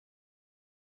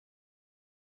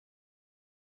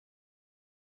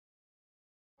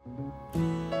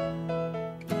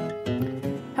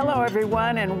Hello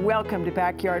everyone and welcome to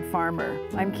Backyard Farmer.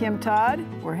 I'm Kim Todd.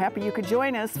 We're happy you could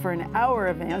join us for an hour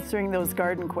of answering those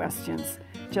garden questions.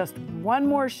 Just one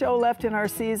more show left in our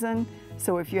season,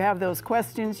 so if you have those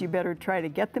questions, you better try to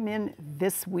get them in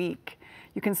this week.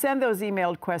 You can send those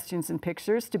emailed questions and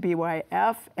pictures to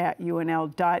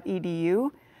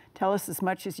byf@unl.edu. Tell us as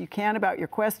much as you can about your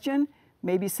question.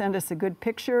 Maybe send us a good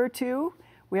picture or two.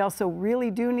 We also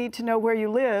really do need to know where you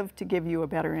live to give you a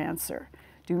better answer.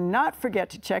 Do not forget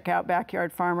to check out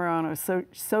Backyard Farmer on our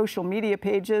social media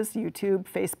pages, YouTube,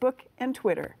 Facebook, and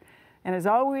Twitter. And as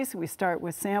always, we start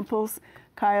with samples.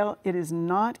 Kyle, it is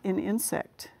not an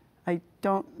insect. I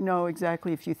don't know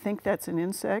exactly if you think that's an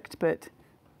insect, but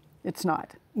it's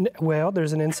not. Well,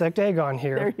 there's an insect egg on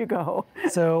here. There you go.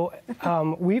 So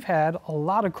we've had a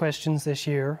lot of questions this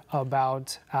year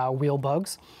about wheel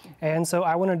bugs. And so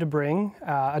I wanted to bring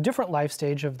a different life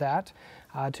stage of that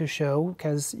to show,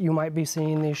 because you might be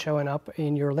seeing these showing up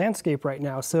in your landscape right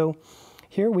now. So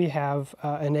here we have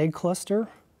an egg cluster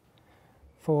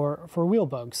for wheel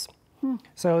bugs.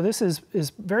 So this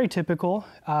is very typical.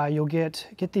 You'll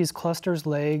get these clusters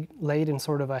laid in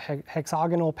sort of a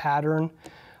hexagonal pattern,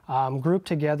 grouped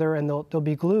together, and they'll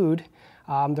be glued.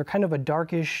 They're kind of a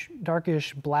darkish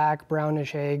black,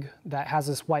 brownish egg that has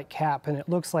this white cap, and it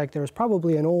looks like there's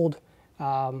probably an old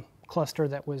cluster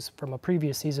that was from a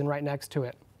previous season right next to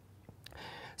it.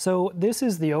 So this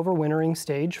is the overwintering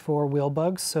stage for wheel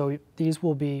bugs. So these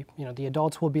will be, the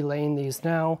adults will be laying these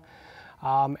now,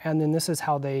 and then this is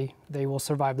how they will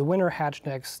survive the winter, hatch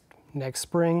next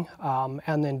spring,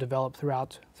 and then develop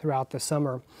throughout the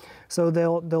summer. So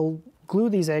they'll glue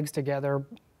these eggs together,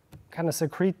 kind of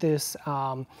secrete this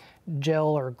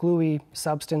gel or gluey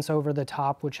substance over the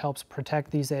top, which helps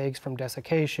protect these eggs from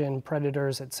desiccation,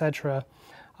 predators, etc.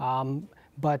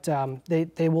 But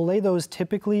they will lay those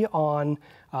typically on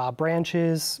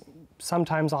branches,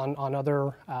 sometimes on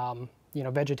other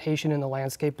vegetation in the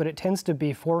landscape, but it tends to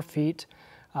be 4 feet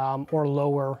or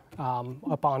lower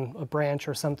up on a branch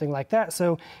or something like that.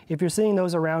 So if you're seeing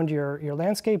those around your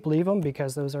landscape, leave them,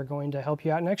 because those are going to help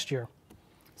you out next year.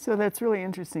 So that's really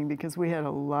interesting, because we had a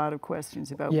lot of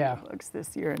questions about wheel bugs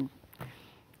this year, and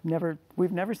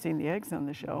we've never seen the eggs on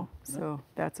the show, so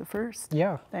that's a first.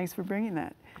 Yeah. Thanks for bringing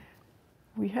that.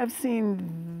 We have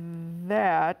seen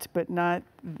that, but not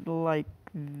like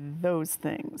those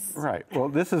things. Right. Well,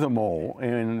 this is a mole,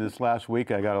 and this last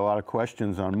week I got a lot of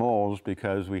questions on moles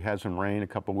because we had some rain a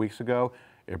couple weeks ago.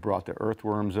 It brought the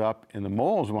earthworms up, and the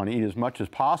moles want to eat as much as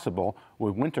possible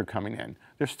with winter coming in.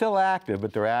 They're still active,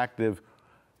 but they're active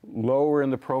lower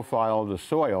in the profile of the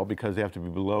soil because they have to be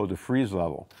below the freeze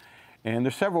level. And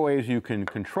there's several ways you can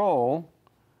control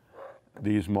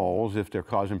these moles if they're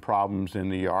causing problems in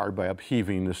the yard by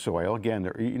upheaving the soil. Again,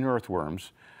 they're eating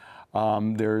earthworms.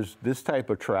 There's this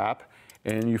type of trap,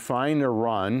 and you find their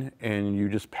run, and you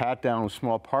just pat down a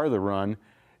small part of the run,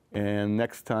 and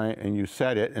you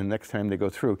set it, and next time they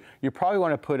go through, you probably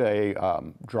want to put a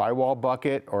drywall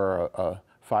bucket or a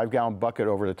 5-gallon bucket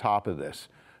over the top of this,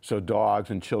 so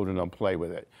dogs and children don't play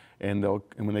with it. And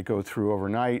when they go through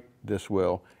overnight, this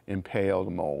will impale the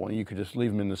mole. And you could just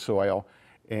leave them in the soil,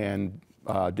 and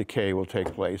decay will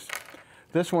take place.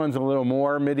 This one's a little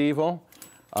more medieval.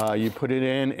 You put it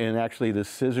in, and actually the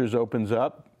scissors opens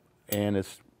up, and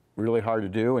it's really hard to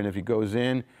do. And if it goes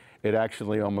in, it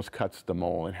actually almost cuts the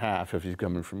mole in half if he's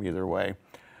coming from either way.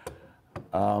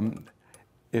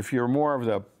 If you're more of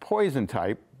the poison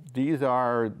type, these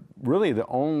are really the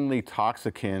only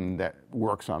toxicant that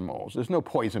works on moles. There's no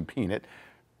poison peanut.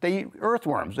 They eat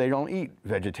earthworms. They don't eat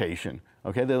vegetation.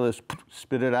 Okay, they'll just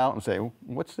spit it out and say,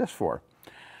 what's this for?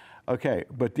 Okay,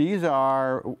 but these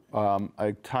are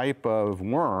a type of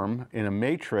worm in a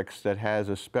matrix that has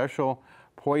a special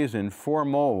poison for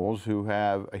moles who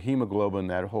have a hemoglobin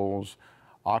that holds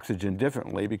oxygen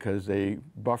differently because they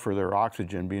buffer their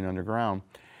oxygen being underground.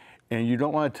 And you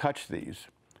don't want to touch these.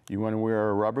 You want to wear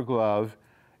a rubber glove,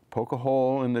 poke a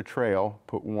hole in the trail,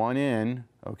 put one in,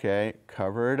 okay,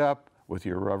 cover it up with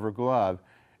your rubber glove,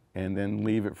 and then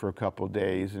leave it for a couple of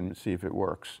days and see if it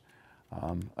works.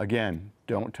 Again,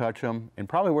 don't touch them, and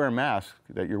probably wear a mask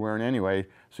that you're wearing anyway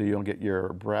so you don't get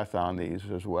your breath on these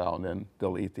as well, and then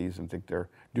they'll eat these and think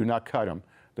do not cut them.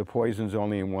 The poison's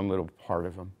only in one little part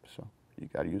of them, so you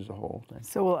got to use the whole thing.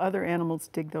 So will other animals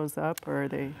dig those up, or are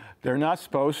they? They're not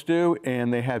supposed to,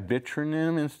 and they have bitrin in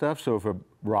them and stuff, so if a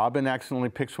robin accidentally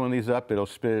picks one of these up, it'll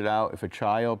spit it out. If a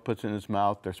child puts it in his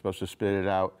mouth, they're supposed to spit it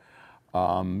out.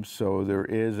 So there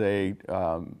is a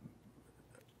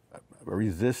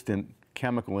resistant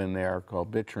chemical in there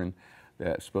called bitrin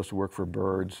that's supposed to work for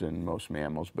birds and most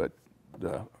mammals, but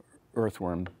the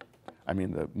earthworm. I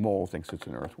mean, the mole thinks it's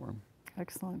an earthworm.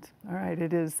 Excellent. All right,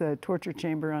 it is a torture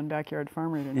chamber on Backyard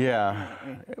Farmer tonight. Yeah.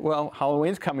 Well,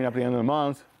 Halloween's coming up at the end of the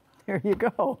month. There you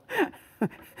go.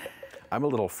 I'm a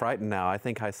little frightened now. I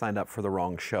think I signed up for the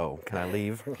wrong show. Can I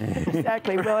leave?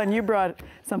 Exactly. Well, and you brought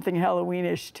something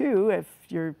Halloweenish too, if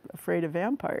you're afraid of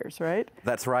vampires, right?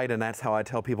 That's right, and that's how I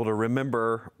tell people to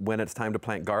remember when it's time to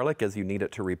plant garlic, is you need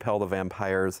it to repel the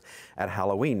vampires at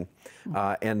Halloween.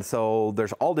 And so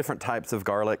there's all different types of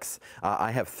garlics.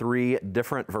 I have 3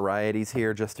 different varieties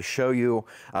here just to show you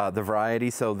the variety.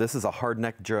 So this is a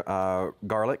hardneck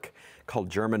garlic called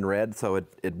German Red, so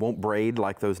it won't braid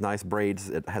like those nice braids.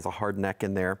 It has a hard neck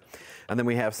in there. And then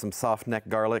we have some soft neck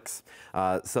garlics.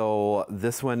 So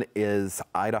this one is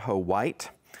Idaho White.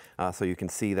 So you can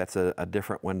see that's a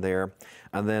different one there.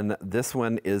 And then this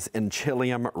one is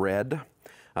Enchilium Red.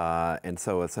 And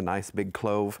so it's a nice big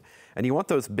clove. And you want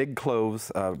those big cloves,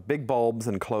 big bulbs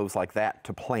and cloves like that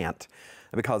to plant,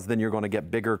 because then you're going to get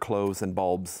bigger cloves and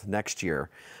bulbs next year.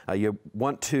 You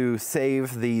want to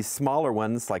save these smaller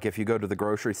ones, like if you go to the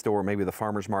grocery store, maybe the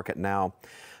farmer's market now.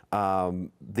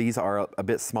 These are a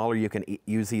bit smaller. You can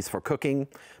use these for cooking,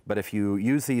 but if you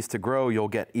use these to grow, you'll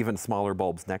get even smaller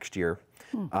bulbs next year.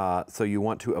 So you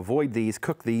want to avoid these,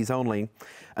 cook these only.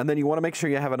 And then you want to make sure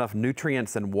you have enough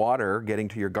nutrients and water getting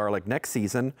to your garlic next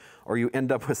season, or you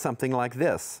end up with something like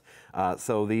this.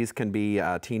 So these can be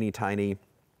teeny tiny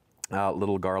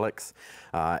little garlics.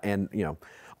 And you know,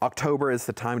 October is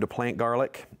the time to plant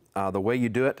garlic. The way you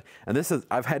do it, and this is,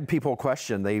 I've had people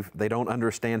question, they don't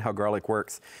understand how garlic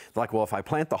works. They're like, well, if I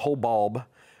plant the whole bulb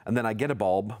and then I get a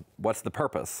bulb, what's the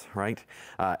purpose, right?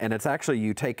 And it's actually,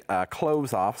 you take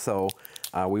cloves off. So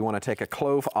we want to take a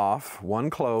clove off, 1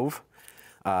 clove,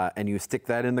 and you stick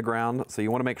that in the ground. So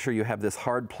you want to make sure you have this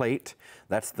hard plate.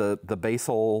 That's the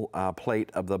basal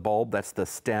plate of the bulb. That's the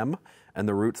stem, and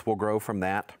the roots will grow from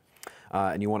that.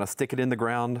 And you want to stick it in the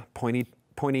ground,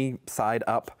 pointy side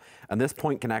up. And this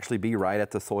point can actually be right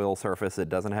at the soil surface. It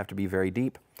doesn't have to be very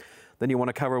deep. Then you want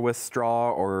to cover with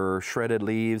straw or shredded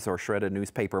leaves or shredded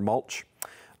newspaper mulch.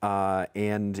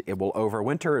 And it will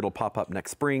overwinter. It'll pop up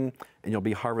next spring, and you'll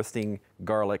be harvesting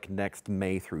garlic next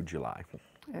May through July.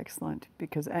 Excellent,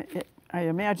 because I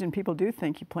imagine people do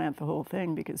think you plant the whole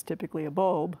thing, because typically a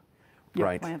bulb, you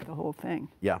Right. plant the whole thing.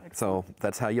 Yeah, Excellent. so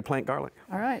that's how you plant garlic.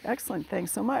 All right, excellent.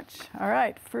 Thanks so much. All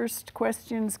right, first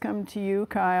questions come to you,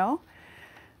 Kyle.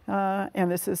 And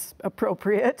this is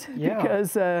appropriate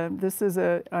because this is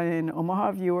an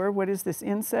Omaha viewer. What is this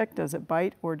insect? Does it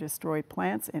bite or destroy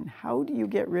plants? And how do you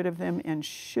get rid of them, and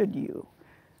should you?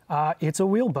 It's a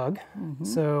wheel bug.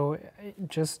 So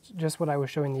just what I was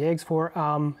showing the eggs for.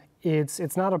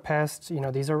 It's not a pest. You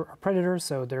know, these are predators,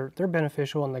 so they're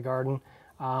beneficial in the garden.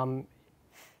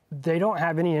 They don't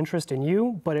have any interest in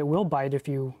you, but it will bite if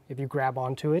you grab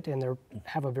onto it, and they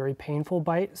have a very painful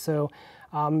bite. So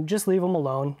just leave them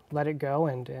alone, let it go,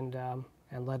 and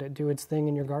let it do its thing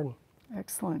in your garden.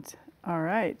 Excellent. All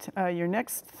right. Your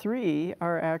next 3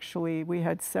 are actually, we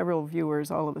had several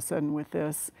viewers all of a sudden with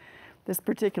this. This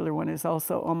particular one is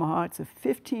also Omaha. It's a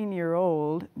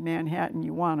 15-year-old Manhattan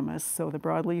euonymus, so the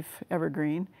broadleaf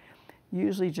evergreen.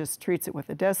 Usually just treats it with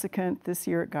a desiccant. This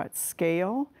year it got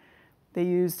scale. They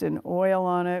used an oil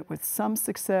on it with some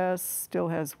success, still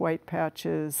has white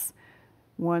patches,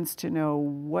 wants to know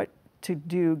what to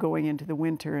do going into the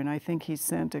winter. And I think he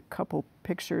sent a couple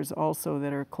pictures also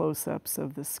that are close-ups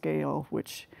of the scale,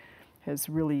 which has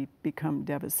really become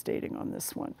devastating on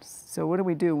this one. So what do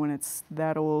we do when it's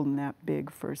that old and that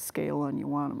big for scale on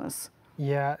euonymus?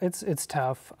 Yeah, it's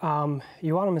tough.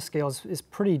 Euonymus scales is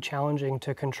pretty challenging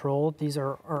to control. These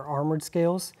are armored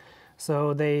scales,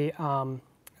 so they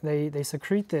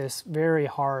secrete this very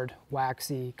hard,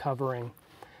 waxy covering.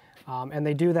 And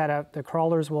they do that, the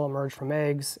crawlers will emerge from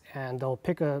eggs, and they'll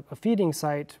pick a feeding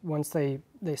site. Once they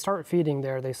start feeding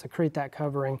there, they secrete that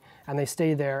covering, and they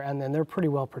stay there, and then they're pretty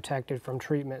well protected from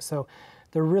treatment. So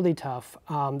they're really tough.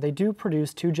 They do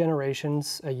produce 2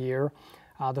 generations a year.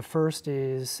 The first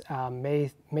is May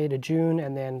to June,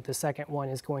 and then the second one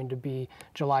is going to be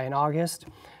July and August.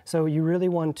 So you really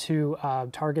want to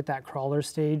target that crawler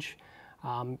stage.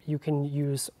 You can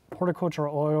use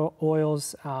horticultural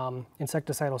oils,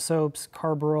 insecticidal soaps,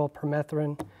 carbaryl,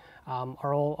 permethrin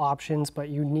are all options, but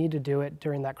you need to do it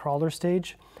during that crawler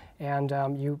stage. And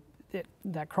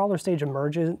that crawler stage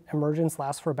emergence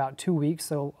lasts for about 2 weeks,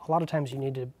 so a lot of times you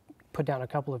need to put down a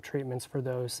couple of treatments for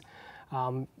those.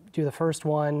 Do the first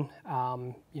one,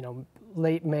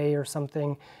 late May or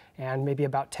something, and maybe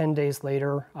about 10 days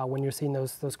later, when you're seeing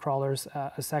those crawlers,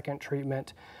 a second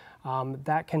treatment.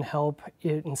 That can help.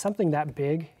 In something that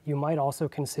big, you might also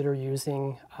consider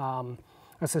using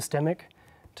a systemic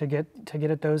to get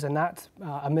at those, and not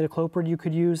a imidacloprid you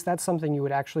could use. That's something you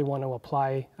would actually want to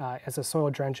apply as a soil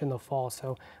drench in the fall.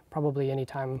 So probably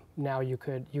anytime now you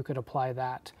could apply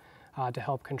that to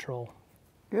help control.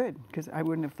 Good, because I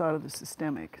wouldn't have thought of the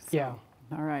systemic. So. Yeah.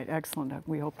 All right, excellent.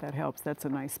 We hope that helps. That's a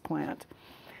nice plant.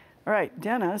 All right,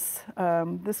 Dennis,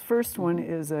 this first one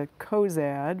is a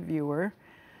Kozad viewer.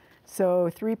 So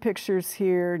 3 pictures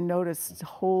here. Notice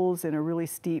holes in a really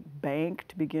steep bank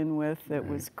to begin with that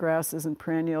was grasses and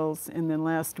perennials. And then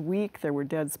last week there were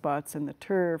dead spots in the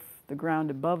turf. The ground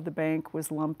above the bank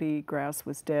was lumpy, grass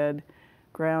was dead.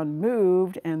 Ground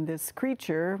moved, and this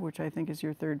creature, which I think is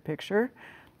your 3rd picture,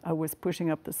 was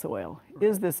pushing up the soil.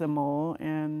 Is this a mole?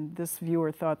 And this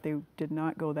viewer thought they did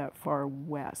not go that far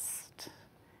west.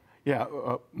 Yeah,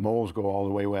 moles go all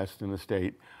the way west in the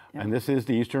state. Yeah. And this is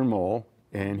the eastern mole,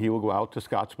 and he will go out to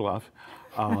Scottsbluff,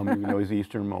 even though he's the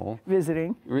eastern mole.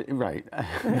 Visiting. Right.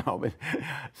 No, but,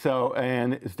 so,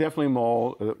 and it's definitely a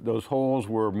mole. Those holes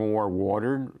were more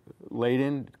water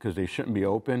laden because they shouldn't be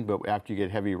open, but after you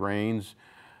get heavy rains,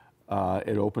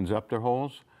 it opens up their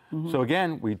holes. So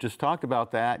again, we just talked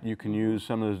about that. You can use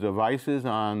some of those devices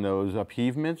on those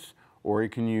upheavements, or you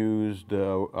can use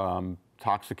the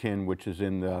toxicant, which is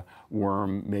in the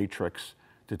worm matrix,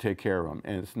 to take care of them.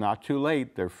 And it's not too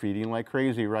late. They're feeding like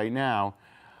crazy right now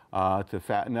to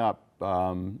fatten up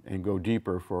and go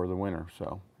deeper for the winter.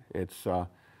 So it's,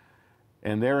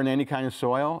 and they're in any kind of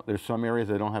soil. There's some areas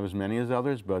that don't have as many as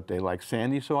others, but they like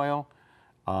sandy soil.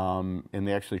 And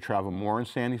they actually travel more in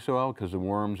sandy soil because the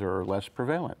worms are less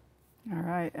prevalent. All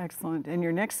right, excellent. And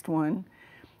your next one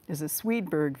is a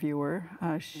Swedberg viewer.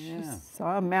 She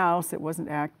saw a mouse. It wasn't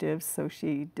active, so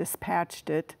she dispatched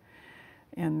it.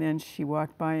 And then she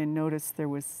walked by and noticed there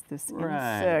was this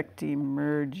insect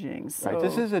emerging. So, Right,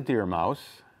 this is a deer mouse,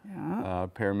 yeah.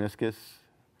 Paramiscus,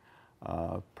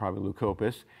 probably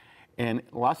leucopus. And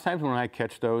lots of times when I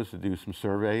catch those to do some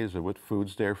surveys of what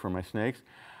food's there for my snakes,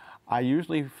 I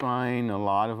usually find a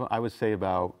lot of them, I would say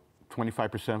about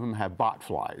 25% of them have bot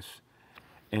flies.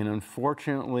 And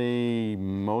unfortunately,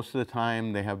 most of the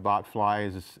time they have bot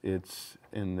flies, it's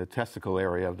in the testicle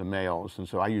area of the males. And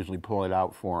so I usually pull it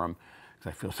out for them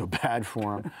because I feel so bad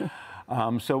for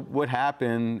them. So what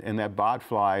happened, and that bot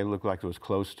fly looked like it was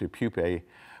close to pupae,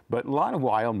 but a lot of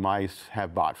wild mice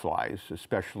have bot flies,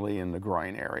 especially in the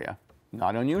groin area.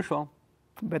 Not unusual.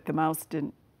 But the mouse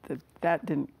didn't, that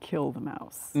didn't kill the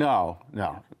mouse. No,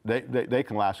 no. They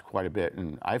can last quite a bit,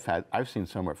 and I've seen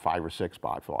some with 5 or 6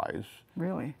 bot flies.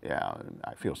 Really? Yeah, and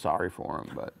I feel sorry for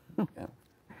them, but yeah.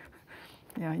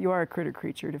 Yeah, you are a critter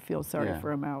creature to feel sorry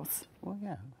for a mouse. Well,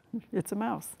 yeah. It's a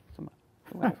mouse.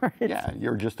 Well, yeah,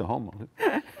 you're just a Homo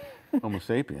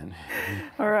sapien.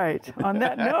 All right. On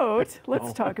that note,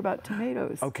 let's talk about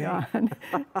tomatoes. Okay. John.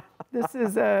 This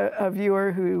is a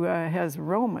viewer who has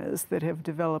romas that have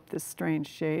developed this strange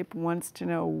shape, wants to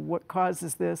know what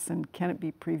causes this and can it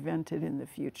be prevented in the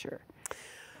future?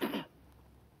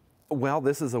 Well,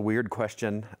 this is a weird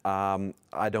question.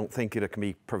 I don't think it can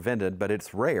be prevented, but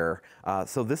it's rare.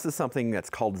 So this is something that's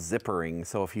called zippering.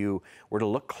 So if you were to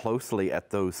look closely at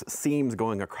those seams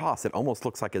going across, it almost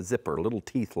looks like a zipper, little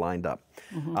teeth lined up.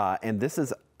 And this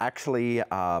is actually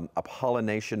a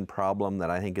pollination problem that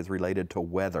I think is related to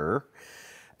weather.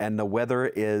 And the weather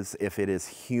is if it is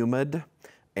humid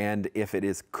and if it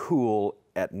is cool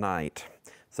at night.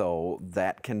 So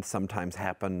that can sometimes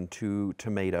happen to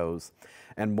tomatoes.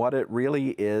 And what it really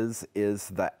is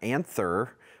the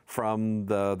anther from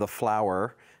the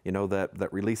flower, you know,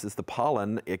 that releases the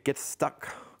pollen, it gets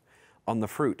stuck on the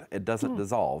fruit. It doesn't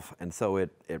dissolve. And so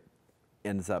it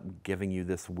ends up giving you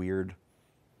this weird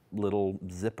little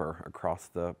zipper across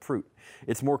the fruit.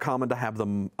 It's more common to have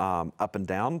them up and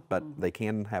down, but they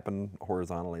can happen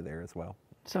horizontally there as well.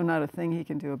 So not a thing he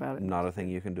can do about it? Not a thing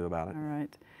you can do about it. All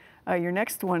right. Your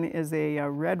next one is a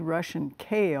red Russian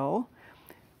kale.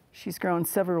 She's grown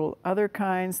several other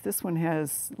kinds. This one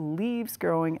has leaves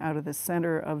growing out of the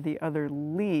center of the other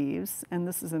leaves, and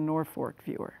this is a Norfolk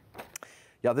viewer.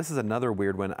 Yeah, this is another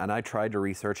weird one, and I tried to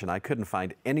research and I couldn't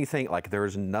find anything, like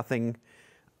there's nothing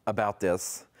about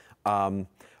this.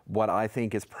 What I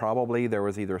think is probably there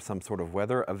was either some sort of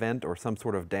weather event or some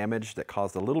sort of damage that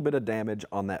caused a little bit of damage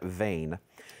on that vein.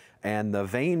 And the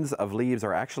veins of leaves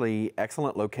are actually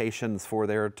excellent locations for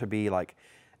there to be, like,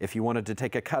 if you wanted to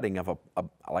take a cutting of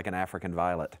like an African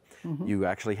violet, you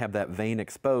actually have that vein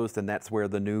exposed, and that's where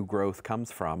the new growth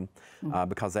comes from,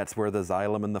 because that's where the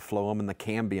xylem and the phloem and the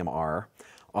cambium are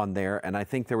on there. And I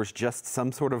think there was just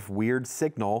some sort of weird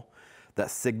signal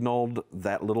that signaled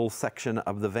that little section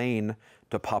of the vein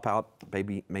to pop out,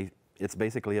 maybe it's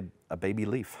basically a baby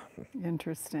leaf.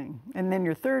 Interesting. And then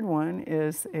your third one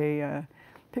is a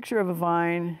picture of a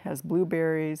vine, has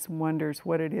blueberries, wonders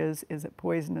what it is. Is it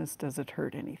poisonous? Does it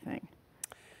hurt anything?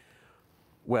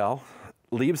 Well,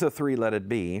 leaves of 3, let it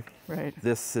be. Right.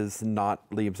 This is not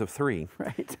leaves of 3.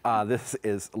 Right. This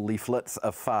is leaflets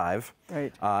of 5.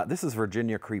 Right. This is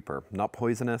Virginia creeper, not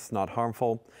poisonous, not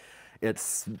harmful.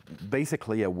 It's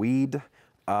basically a weed,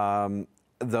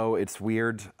 though it's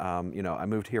weird. You know, I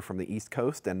moved here from the East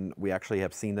Coast, and we actually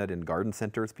have seen that in garden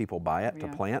centers. People buy it to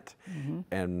plant,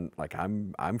 and like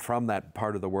I'm from that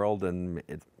part of the world, and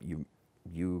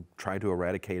you try to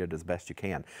eradicate it as best you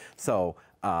can. So.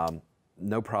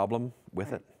 No problem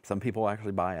with it. Some people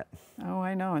actually buy it. Oh,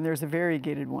 I know. And there's a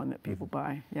variegated one that people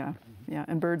buy. Yeah. Yeah.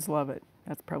 And birds love it.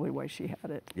 That's probably why she had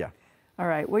it. Yeah. All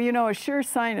right. Well, you know, a sure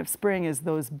sign of spring is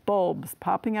those bulbs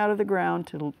popping out of the ground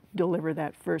to deliver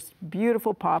that first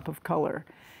beautiful pop of color.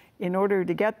 In order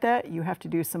to get that, you have to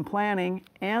do some planning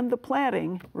and the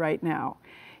planting right now.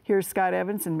 Here's Scott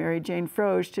Evans and Mary Jane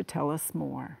Froge to tell us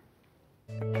more.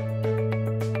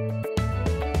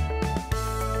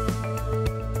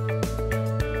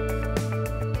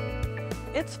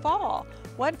 It's fall.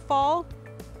 What fall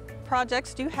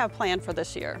projects do you have planned for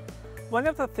this year? One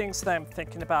of the things that I'm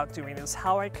thinking about doing is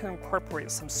how I can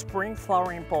incorporate some spring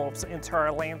flowering bulbs into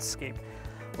our landscape.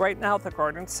 Right now, the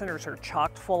garden centers are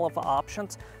chock full of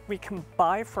options. We can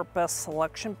buy for best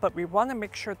selection, but we want to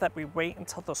make sure that we wait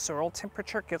until the soil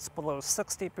temperature gets below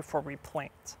 60 before we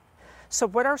plant. So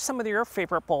what are some of your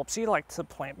favorite bulbs you like to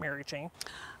plant, Mary Jane?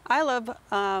 I love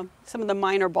some of the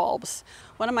minor bulbs.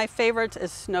 One of my favorites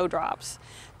is snowdrops.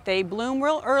 They bloom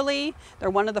real early.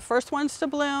 They're one of the first ones to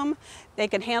bloom. They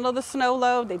can handle the snow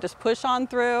load. They just push on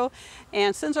through.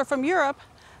 And since they're from Europe,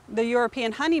 the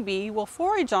European honeybee will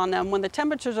forage on them when the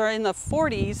temperatures are in the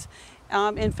 40s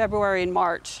in February and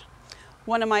March.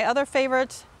 One of my other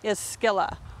favorites is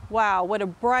scilla. Wow, what a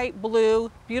bright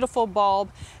blue, beautiful bulb.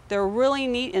 They're really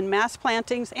neat in mass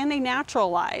plantings and they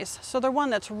naturalize. So they're one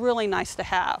that's really nice to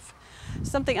have.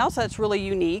 Something else that's really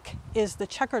unique is the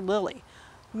checkered lily.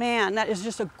 Man, that is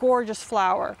just a gorgeous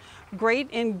flower. Great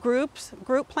in group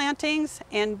plantings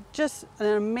and just an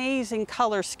amazing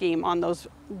color scheme on those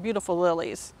beautiful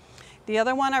lilies. The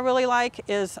other one I really like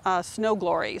is snow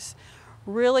glories.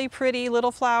 Really pretty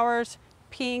little flowers,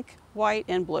 pink, white,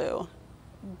 and blue.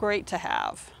 Great to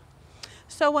have.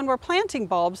 So when we're planting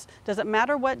bulbs, does it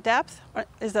matter what depth?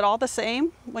 Is it all the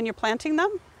same when you're planting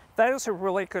them? That is a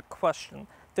really good question.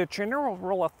 The general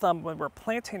rule of thumb when we're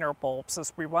planting our bulbs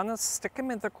is we want to stick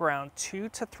them in the ground 2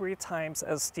 to 3 times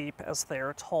as deep as they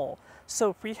are tall.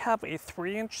 So if we have a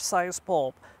 3-inch size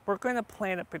bulb, we're going to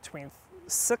plant it between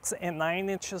 6 and 9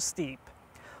 inches deep.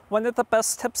 One of the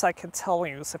best tips I can tell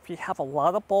you is if you have a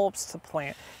lot of bulbs to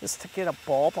plant is to get a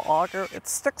bulb auger. It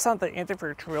sticks on the end of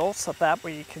your drill so that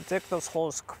way you can dig those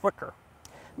holes quicker.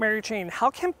 Mary Jane, how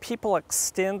can people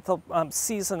extend the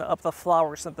season of the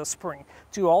flowers in the spring?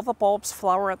 Do all the bulbs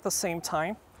flower at the same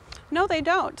time? No, they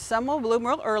don't. Some will bloom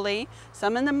real early,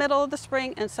 some in the middle of the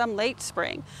spring, and some late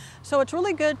spring. So it's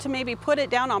really good to maybe put it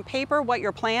down on paper what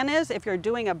your plan is if you're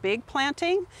doing a big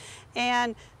planting,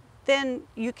 and then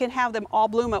you can have them all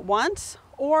bloom at once,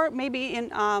 or maybe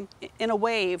in a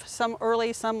wave, some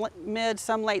early, some mid,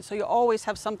 some late, so you always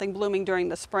have something blooming during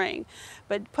the spring.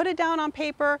 But put it down on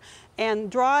paper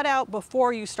and draw it out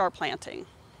before you start planting.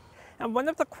 And one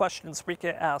of the questions we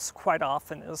get asked quite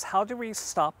often is how do we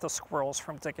stop the squirrels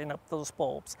from digging up those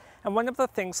bulbs? And one of the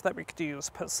things that we could do is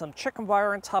put some chicken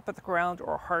wire on top of the ground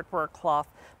or hardware cloth,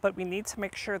 but we need to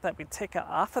make sure that we take it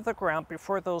off of the ground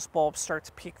before those bulbs start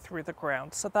to peek through the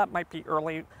ground. So that might be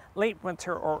late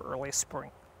winter or early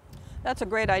spring. That's a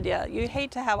great idea. You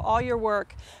hate to have all your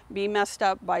work be messed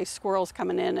up by squirrels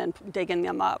coming in and digging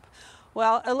them up.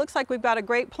 Well, it looks like we've got a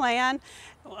great plan.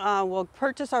 We'll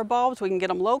purchase our bulbs. We can get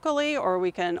them locally or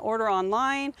we can order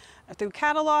online through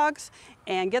catalogs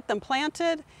and get them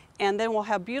planted, and then we'll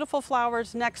have beautiful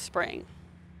flowers next spring.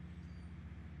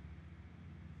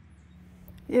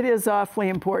 It is awfully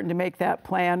important to make that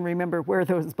plan. Remember where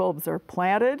those bulbs are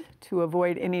planted to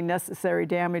avoid any necessary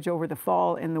damage over the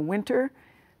fall and the winter.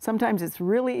 Sometimes it's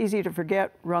really easy to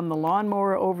forget. Run the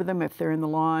lawnmower over them if they're in the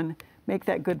lawn. Make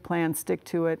that good plan, stick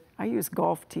to it. I use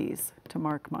golf tees to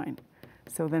mark mine.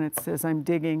 So then it says I'm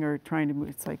digging or trying to move.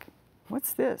 It's like,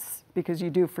 what's this? Because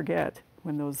you do forget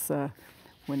when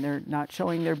when they're not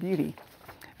showing their beauty.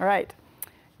 All right,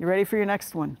 you ready for your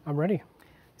next one? I'm ready.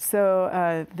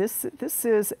 So this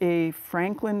is a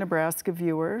Franklin, Nebraska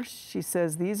viewer. She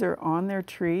says these are on their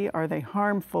tree. Are they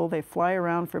harmful? They fly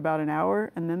around for about an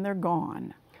hour and then they're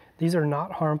gone. These are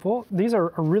not harmful. These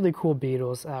are really cool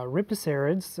beetles.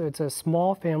 Rhipocerids, so it's a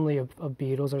small family of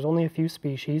beetles. There's only a few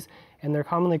species, and they're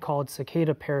commonly called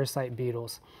cicada parasite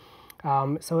beetles.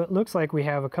 So it looks like we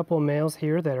have a couple of males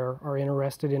here that are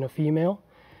interested in a female.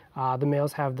 The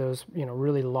males have those,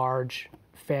 really large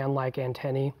fan-like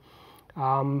antennae.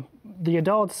 The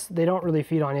adults, they don't really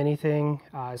feed on anything,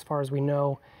 as far as we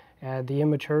know. The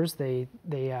immatures, they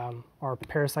are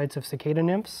parasites of cicada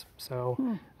nymphs.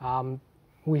 So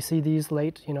we see these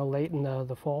late in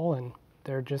the fall, and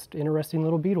they're just interesting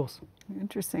little beetles.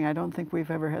 Interesting. I don't think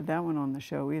we've ever had that one on the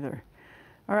show either.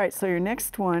 All right, so your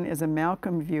next one is a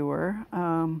Malcolm viewer.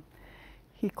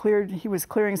 He was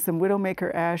clearing some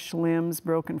widowmaker ash limbs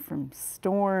broken from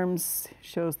storms,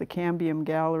 shows the cambium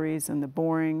galleries and the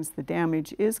borings. The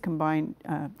damage is confined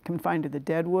to the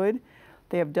deadwood.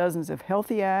 They have dozens of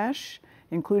healthy ash,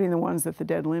 including the ones that the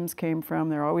dead limbs came from.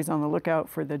 They're always on the lookout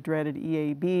for the dreaded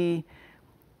EAB.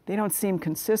 They don't seem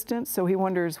consistent, so he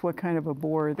wonders what kind of a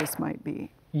borer this might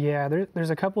be. Yeah,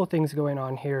 there's a couple of things going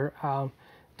on here.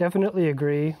 Definitely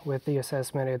agree with the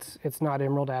assessment. It's not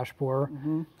emerald ash borer.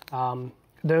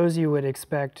 Those you would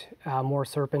expect more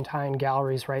serpentine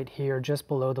galleries right here, just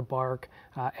below the bark,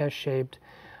 S-shaped.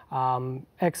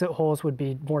 Exit holes would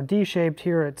be more D-shaped.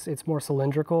 Here it's more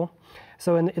cylindrical.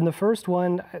 So in the first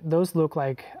one, those look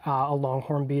like a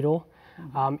longhorn beetle.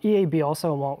 EAB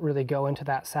also won't really go into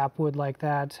that sapwood like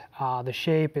that. The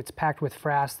shape, it's packed with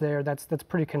frass there. That's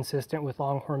pretty consistent with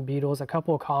longhorn beetles. A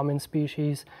couple of common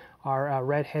species are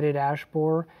red-headed ash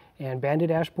borer and banded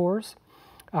ash borers.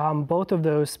 Both of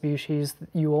those species,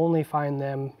 you only find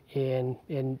them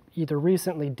in either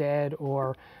recently dead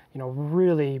or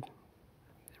really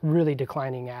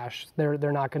declining ash. They're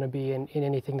not going to be in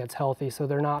anything that's healthy, so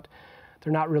they're not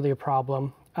really a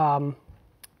problem.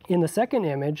 In the second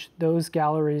image, those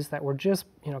galleries that were just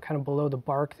kind of below the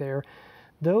bark there,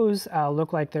 those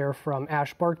look like they're from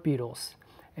ash bark beetles.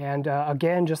 And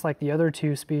again, just like the other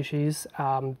two species,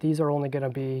 these are only going to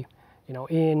be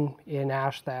in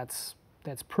ash that's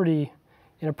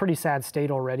in a pretty sad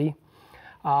state already.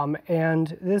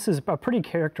 And this is a pretty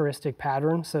characteristic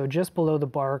pattern. So just below the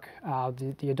bark,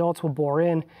 the adults will bore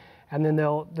in, and then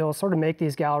they'll sort of make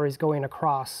these galleries going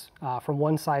across from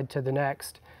one side to the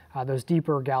next, those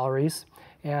deeper galleries.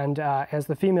 And as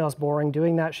the female's boring,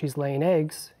 doing that, she's laying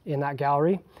eggs in that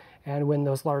gallery. And when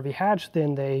those larvae hatch,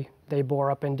 then they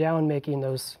bore up and down, making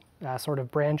those sort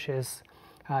of branches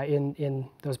in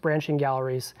those branching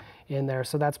galleries in there.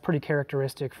 So that's pretty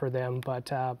characteristic for them,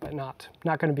 but not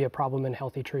going to be a problem in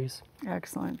healthy trees.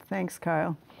 Excellent. Thanks,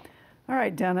 Kyle. All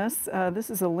right, Dennis, this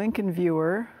is a Lincoln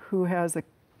viewer who has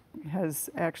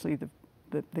actually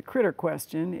the critter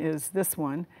question is this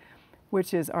one,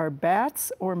 which is, are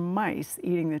bats or mice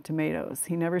eating the tomatoes?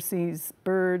 He never sees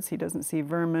birds. He doesn't see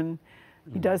vermin.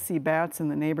 He does see bats in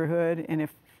the neighborhood. And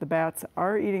if the bats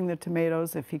are eating the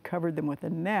tomatoes, if he covered them with a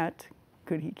net,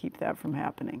 could he keep that from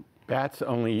happening? Bats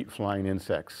only eat flying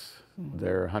insects.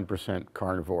 They're 100%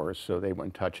 carnivores, so they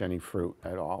wouldn't touch any fruit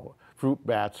at all. Fruit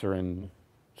bats are in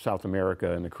South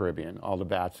America and the Caribbean. All the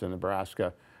bats in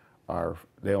Nebraska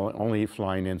they only eat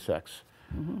flying insects.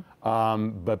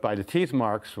 But by the teeth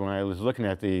marks, when I was looking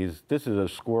at these, this is a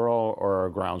squirrel or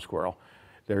a ground squirrel.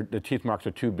 The teeth marks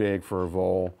are too big for a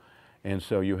vole, and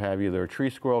so you have either a tree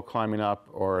squirrel climbing up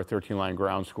or a 13-line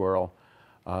ground squirrel.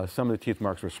 Some of the teeth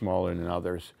marks are smaller than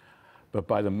others. But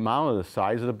by the amount of the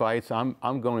size of the bites,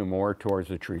 I'm going more towards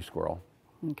the tree squirrel.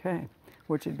 Okay,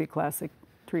 which would be classic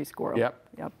tree squirrel.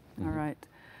 Yep. All right.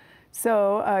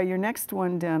 So your next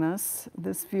one, Dennis,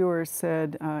 this viewer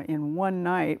said in one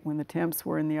night when the temps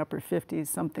were in the upper 50s,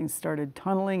 something started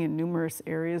tunneling in numerous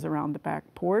areas around the back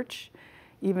porch,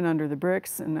 even under the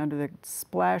bricks and under the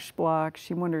splash block.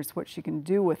 She wonders what she can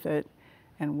do with it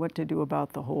and what to do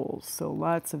about the holes. So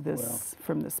lots of this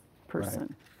from this person.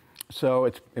 Right. So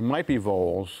it might be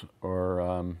voles,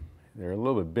 or they're a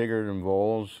little bit bigger than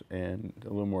voles and a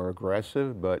little more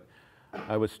aggressive, but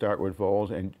I would start with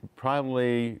voles and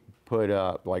probably put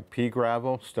like pea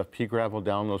gravel, stuff pea gravel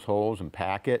down those holes and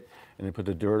pack it, and then put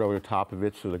the dirt over the top of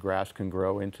it so the grass can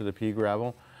grow into the pea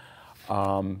gravel.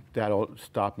 That'll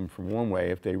stop them from one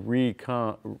way. If they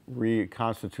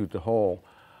reconstitute the hole,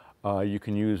 you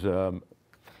can use one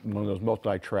of those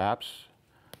multi-traps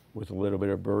with a little bit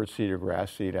of bird seed or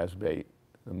grass seed as bait,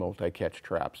 the multi-catch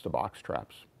traps, the box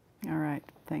traps. All right,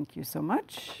 thank you so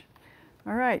much.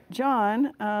 All right,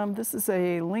 John, this is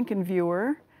a Lincoln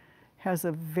viewer, has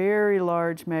a very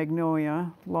large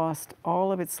magnolia, lost all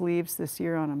of its leaves this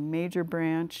year on a major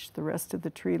branch. The rest of the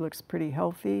tree looks pretty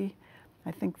healthy.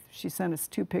 I think she sent us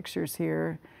 2 pictures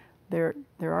here. there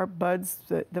are buds,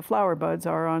 the flower buds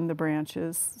are on the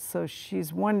branches, so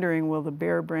she's wondering, will the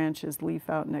bare branches leaf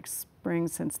out next spring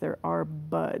since there are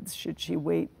buds? Should she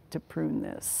wait to prune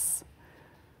this?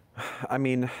 I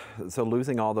mean, so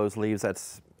losing all those leaves,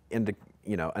 that's an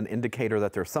indicator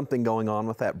that there's something going on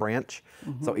with that branch.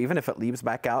 So even if it leaves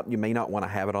back out, you may not want to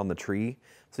have it on the tree.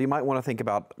 So you might want to think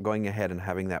about going ahead and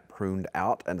having that pruned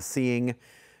out and seeing,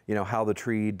 how the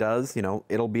tree does.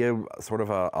 It'll be a sort of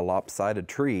a lopsided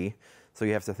tree. So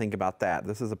you have to think about that.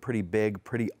 This is a pretty big,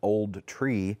 pretty old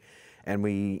tree. And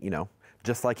we,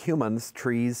 just like humans,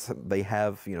 trees, they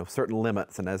have, certain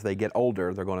limits. And as they get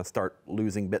older, they're going to start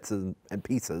losing bits and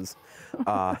pieces.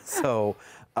 There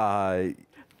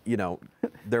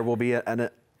will be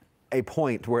a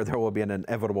point where there will be an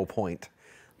inevitable point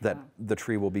that the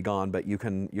tree will be gone, but you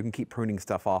can keep pruning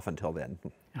stuff off until then.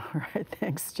 All right,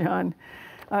 thanks, John.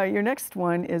 Your next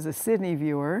one is a Sydney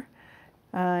viewer,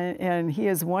 and he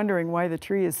is wondering why the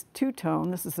tree is two-tone.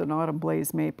 This is an autumn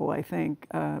blaze maple, I think.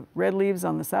 Red leaves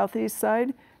on the southeast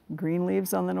side, green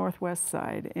leaves on the northwest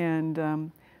side,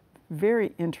 and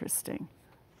very interesting.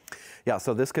 Yeah,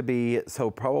 so this could be,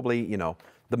 probably,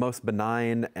 the most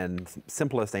benign and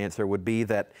simplest answer would be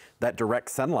that direct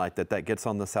sunlight that gets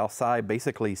on the south side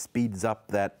basically speeds up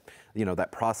that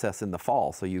process in the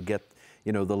fall. So you get,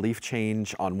 the leaf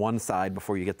change on one side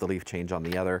before you get the leaf change on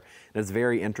the other. And it's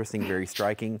very interesting, very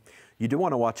striking. You do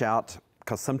want to watch out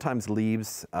because sometimes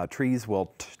trees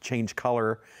will change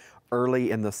color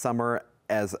early in the summer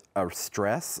as a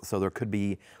stress. So there could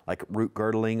be like root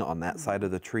girdling on that side of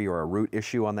the tree or a root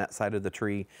issue on that side of the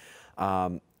tree.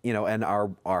 And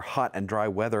our hot and dry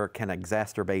weather can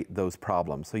exacerbate those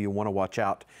problems. So you want to watch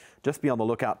out, just be on the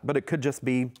lookout. But it could just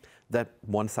be that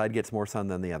one side gets more sun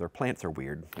than the other. Plants are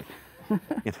weird.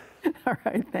 All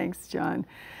right, thanks, John.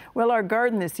 Well, our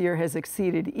garden this year has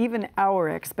exceeded even our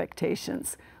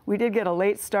expectations. We did get a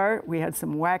late start. We had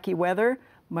some wacky weather.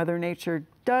 Mother Nature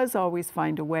does always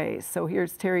find a way. So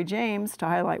here's Terry James to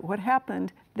highlight what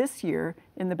happened this year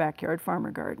in the Backyard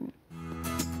Farmer Garden.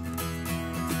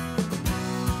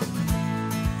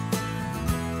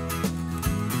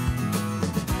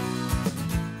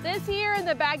 This year in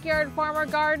the Backyard Farmer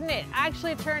Garden, it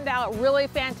actually turned out really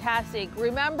fantastic.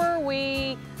 Remember,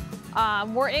 we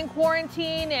were in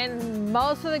quarantine and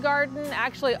most of the garden,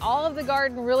 actually all of the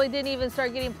garden, really didn't even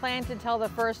start getting planted until the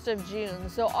 1st of June.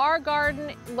 So our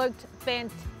garden looked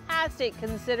fantastic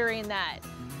considering that.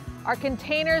 Our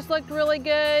containers looked really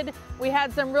good. We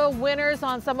had some real winners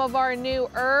on some of our new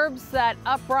herbs. That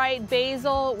upright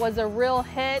basil was a real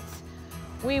hit.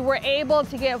 We were able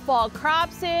to get fall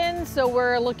crops in, so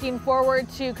we're looking forward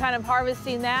to kind of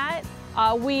harvesting that.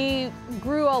 We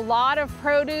grew a lot of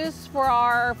produce for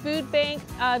our food bank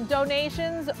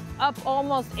donations, up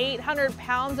almost 800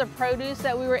 pounds of produce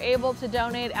that we were able to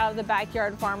donate out of the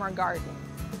Backyard Farmer Garden.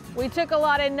 We took a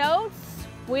lot of notes.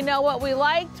 We know what we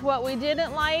liked, what we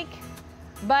didn't like,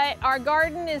 but our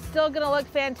garden is still gonna look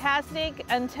fantastic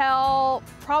until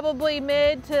probably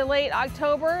mid to late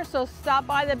October, so stop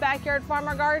by the Backyard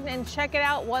Farmer Garden and check it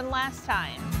out one last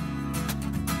time.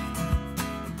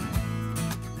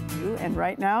 And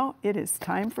right now, it is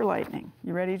time for lightning.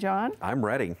 You ready, John? I'm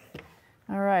ready.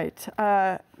 All right.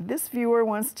 This viewer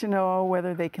wants to know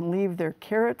whether they can leave their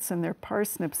carrots and their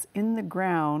parsnips in the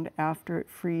ground after it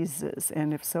freezes,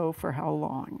 and if so, for how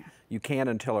long? You can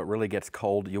until it really gets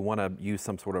cold. You want to use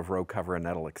some sort of row cover and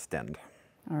that'll extend.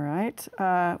 All right.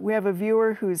 We have a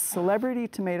viewer whose celebrity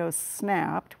tomatoes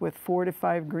snapped with 4 to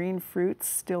 5 green fruits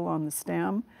still on the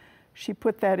stem. She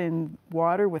put that in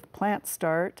water with plant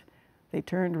start. They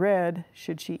turned red.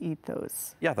 Should she eat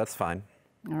those? Yeah, that's fine.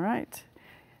 All right.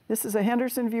 This is a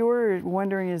Henderson viewer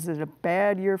wondering, is it a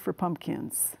bad year for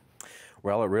pumpkins?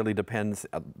 Well, it really depends.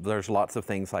 There's lots of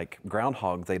things like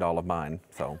groundhogs ate all of mine,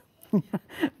 so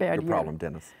Bad your problem,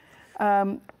 Dennis.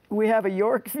 We have a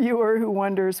York viewer who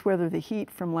wonders whether the heat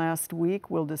from last week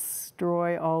will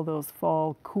destroy all those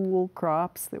fall cool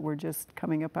crops that were just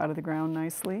coming up out of the ground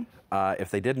nicely.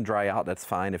 If they didn't dry out, that's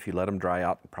fine. If you let them dry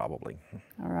out, probably.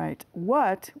 All right.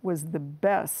 What was the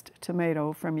best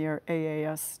tomato from your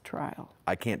AAS trial?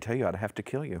 I can't tell you. I'd have to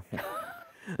kill you.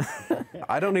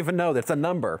 I don't even know. That's a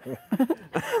number.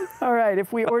 All right.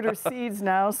 If we order seeds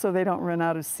now so they don't run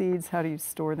out of seeds, how do you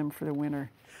store them for the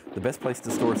winter? The best place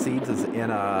to store seeds is in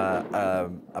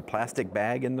a plastic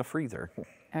bag in the freezer.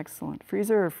 Excellent.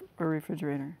 Freezer or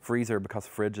refrigerator? Freezer, because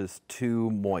fridge is too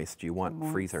moist. You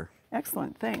want freezer.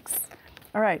 Excellent. Thanks.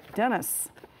 All right. Dennis,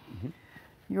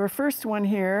 Your first one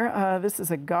here, this is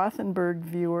a Gothenburg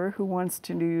viewer who wants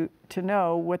to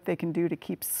know what they can do to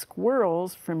keep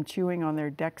squirrels from chewing on their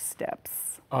deck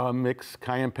steps. Mix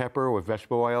cayenne pepper with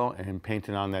vegetable oil and paint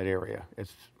it on that area.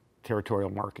 It's territorial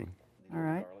marking. All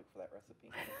right.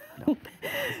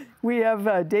 We have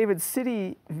a David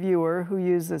City viewer who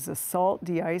uses a salt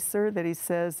de-icer that he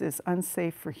says is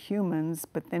unsafe for humans,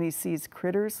 but then he sees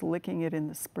critters licking it in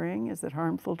the spring. Is it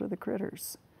harmful to the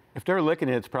critters? If they're licking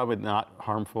it, it's probably not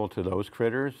harmful to those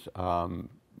critters.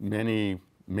 Many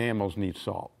mammals need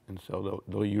salt, and so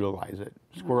they'll utilize it.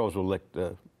 Squirrels will lick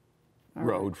the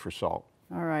road for salt.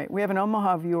 All right. We have an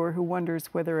Omaha viewer who wonders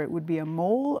whether it would be a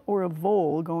mole or a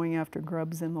vole going after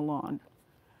grubs in the lawn.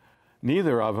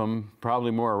 Neither of them,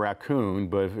 probably more a raccoon,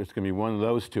 but if it's going to be one of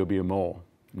those two, it'll be a mole,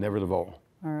 never the vole.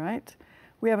 All right.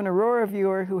 We have an Aurora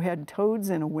viewer who had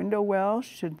toads in a window well.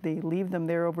 Should they leave them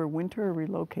there over winter or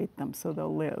relocate them so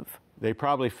they'll live? They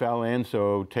probably fell in,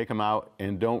 so take them out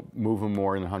and don't move them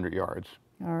more than 100 yards.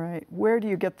 All right. Where do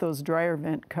you get those dryer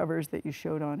vent covers that you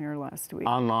showed on air last week?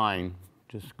 Online,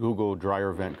 just Google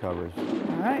dryer vent covers.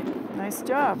 All right. Nice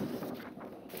job.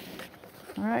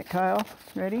 All right, Kyle,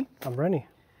 ready? I'm ready.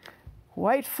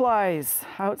 White flies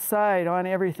outside on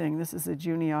everything. This is a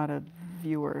Juniata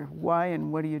viewer. Why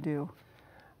and what do you do?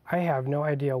 I have no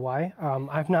idea why.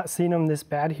 I've not seen them this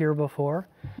bad here before.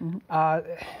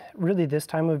 Really, this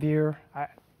time of year,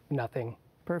 nothing.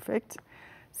 Perfect.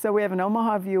 So we have an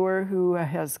Omaha viewer who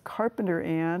has carpenter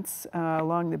ants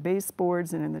along the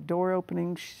baseboards and in the door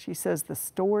openings. She says the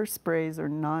store sprays are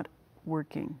not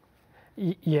working.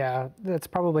 Yeah, that's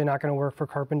probably not going to work for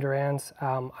carpenter ants.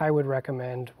 I would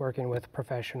recommend working with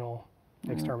professional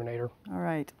exterminator. All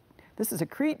right. This is a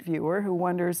Crete viewer who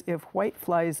wonders if white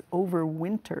flies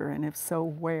overwinter, and if so,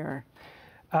 where?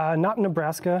 Not in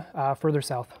Nebraska, further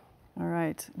south. All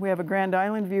right. We have a Grand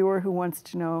Island viewer who wants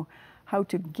to know how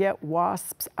to get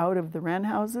wasps out of the wren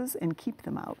houses and keep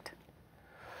them out.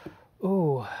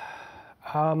 Ooh.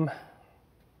 You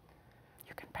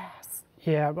can pass.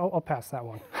 Yeah, I'll pass that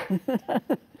one.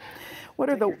 What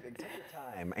are the... Take your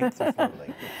time, answer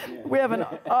slowly. We have an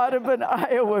Audubon,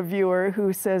 Iowa viewer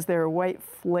who says there are white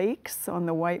flakes on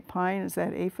the white pine. Is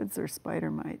that aphids or spider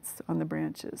mites on the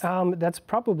branches? That's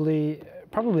probably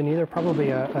neither, probably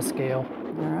a scale.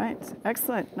 All right,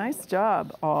 excellent, nice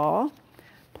job, all.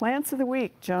 Plants of the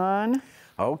week, John.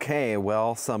 Okay,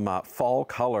 well, some fall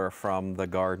color from the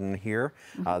garden here.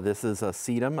 This is a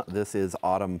sedum. This is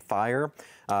autumn fire.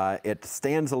 It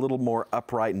stands a little more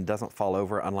upright and doesn't fall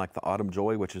over, unlike the autumn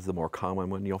joy, which is the more common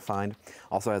one you'll find.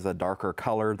 Also has a darker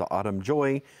color. The autumn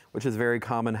joy, which is very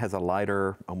common, has a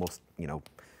lighter, almost,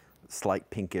 slight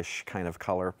pinkish kind of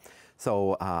color.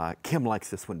 So Kim likes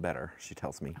this one better, she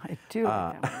tells me. I do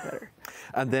like that one better.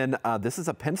 And then this is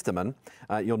a penstemon.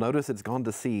 You'll notice it's gone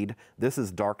to seed. This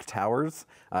is dark towers.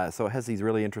 So it has these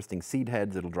really interesting seed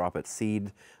heads. It'll drop its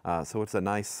seed. So it's a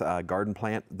nice garden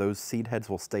plant. Those seed heads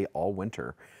will stay all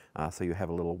winter. So you have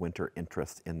a little winter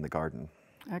interest in the garden.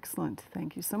 Excellent.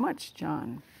 Thank you so much,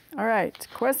 John. All right,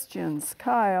 questions.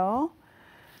 Kyle.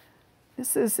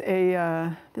 This is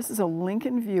a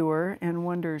Lincoln viewer and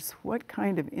wonders what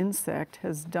kind of insect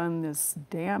has done this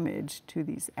damage to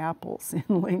these apples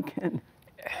in Lincoln.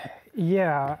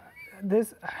 Yeah,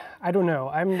 I don't know.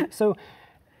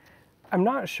 I'm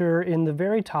not sure. In the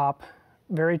very top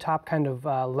kind of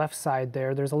left side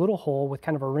there's a little hole with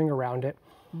kind of a ring around it.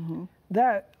 Mm-hmm.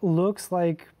 That looks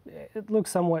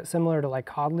somewhat similar to like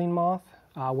codling moth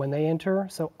when they enter.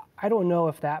 So I don't know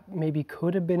if that maybe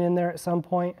could have been in there at some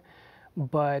point.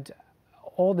 But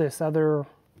all this other,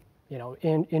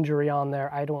 injury on there,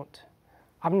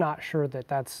 I'm not sure that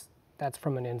that's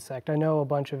from an insect. I know a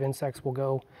bunch of insects will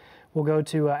go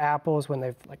to apples when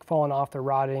they've fallen off, they're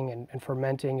rotting and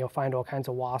fermenting. You'll find all kinds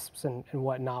of wasps and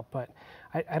whatnot. But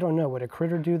I don't know. Would a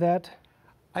critter do that?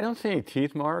 I don't see any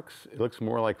teeth marks. It looks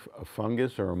more like a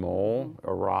fungus or a mole,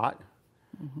 a rot.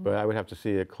 Mm-hmm. But I would have to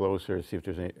see it closer to see if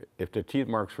there's any. If the teeth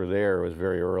marks were there, it was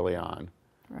very early on.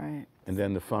 Right. And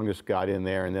then the fungus got in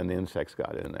there, and then the insects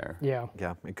got in there. Yeah.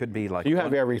 Yeah, it could be like... You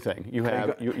have everything. You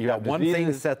have one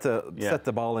thing set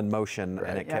the ball in motion, right.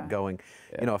 and it kept going.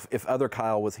 Yeah. If other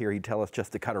Kyle was here, he'd tell us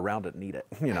just to cut around it and eat it.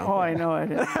 Oh, I know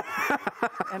it is.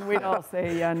 And we'd all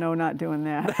say, yeah, no, not doing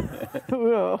that.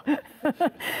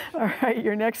 All right,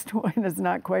 your next one is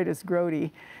not quite as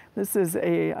grody. This is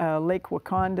a Lake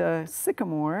Wakanda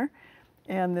sycamore.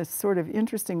 And this sort of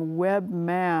interesting web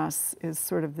mass is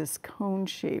sort of this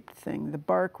cone-shaped thing. The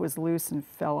bark was loose and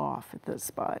fell off at this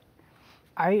spot.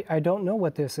 I don't know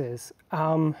what this is.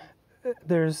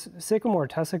 There's sycamore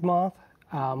tussock moth,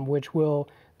 which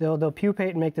they'll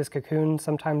pupate and make this cocoon,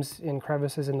 sometimes in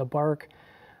crevices in the bark.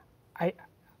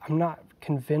 I'm not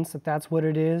convinced that that's what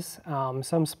it is.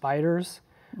 Some spiders,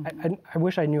 I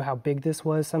wish I knew how big this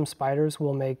was. Some spiders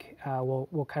will make,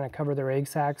 will kind of cover their egg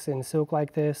sacs in silk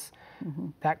like this.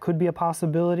 That could be a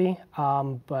possibility,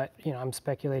 but you know, I'm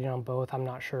speculating on both. I'm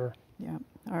not sure. Yeah,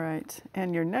 all right.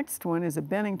 And your next one is a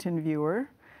Bennington viewer.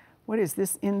 What is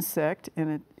this insect,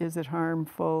 and is it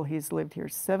harmful? He's lived here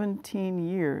 17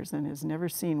 years and has never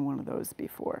seen one of those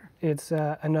before. It's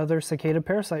another cicada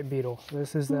parasite beetle.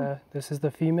 This is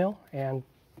the female, and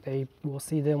they will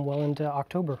see them well into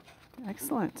October.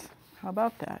 Excellent. How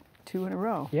about that? 2 in a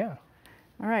row. Yeah.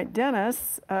 All right,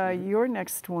 Dennis, your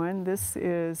next one. This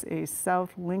is a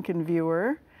South Lincoln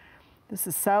viewer. This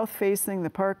is south facing the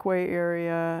Parkway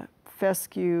area.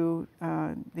 Fescue,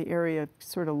 the area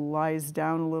sort of lies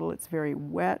down a little. It's very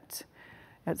wet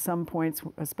at some points,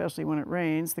 especially when it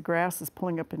rains. The grass is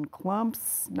pulling up in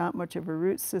clumps, not much of a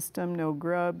root system, no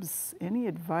grubs. Any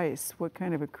advice what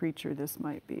kind of a creature this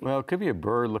might be? Well, it could be a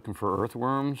bird looking for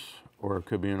earthworms, or it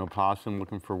could be an opossum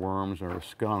looking for worms, or a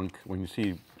skunk. When you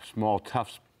see small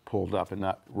tufts pulled up and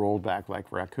not rolled back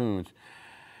like raccoons.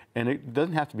 And it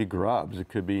doesn't have to be grubs. It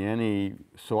could be any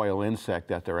soil insect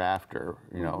that they're after.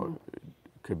 You know, it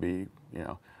could be, you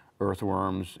know,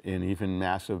 earthworms and even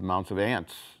massive amounts of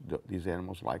ants these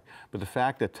animals like. But the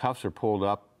fact that tufts are pulled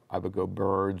up, I would go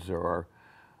birds or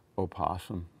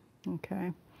opossum.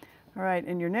 Okay. All right,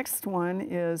 and your next one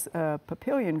is a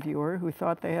Papillion viewer who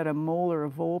thought they had a mole or a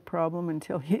vole problem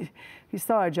until he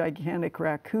saw a gigantic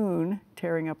raccoon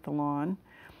tearing up the lawn.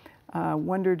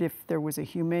 Wondered if there was a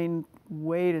humane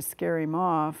way to scare him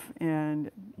off,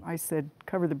 and I said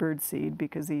cover the bird seed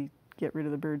because he get rid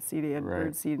of the bird seed. He had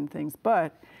bird seed and things,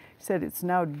 but he said it's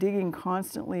now digging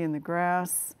constantly in the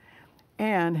grass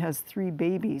and has 3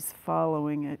 babies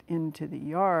following it into the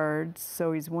yard.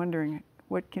 So he's wondering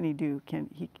what can he do? Can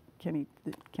he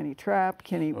trap?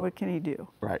 What can he do?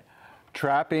 Right,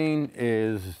 trapping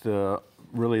is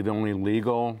really the only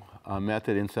legal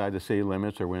method inside the city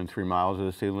limits or within 3 miles of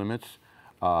the city limits.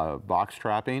 Box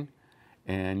trapping,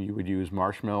 and you would use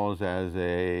marshmallows as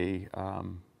a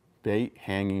bait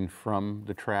hanging from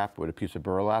the trap with a piece of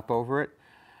burlap over it,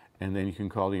 and then you can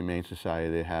call the Humane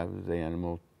Society. They have the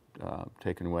animal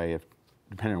taken away.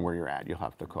 Depending on where you're at, you'll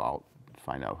have to call,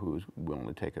 find out who's willing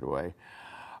to take it away.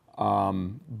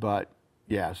 But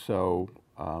yeah, so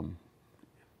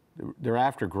they're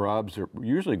after grubs, or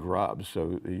usually grubs,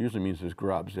 so it usually means there's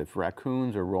grubs. If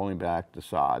raccoons are rolling back the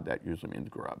sod, that usually means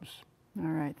grubs. All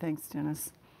right, thanks,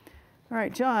 Dennis. All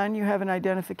right, John, you have an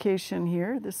identification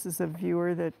here. This is a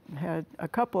viewer that had a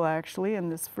couple actually,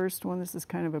 and this first one, this is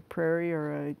kind of a prairie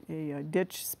or a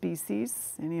ditch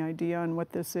species. Any idea on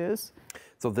what this is?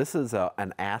 So this is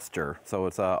an aster, so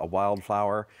it's a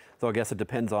wildflower. So I guess it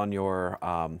depends on your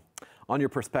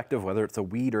perspective whether it's a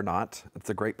weed or not. It's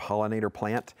a great pollinator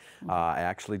plant. I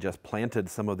actually just planted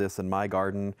some of this in my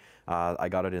garden. I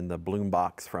got it in the bloom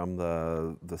box from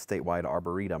the statewide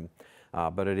arboretum.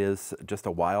 But it is just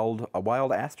a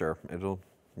wild aster. It'll,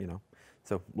 you know,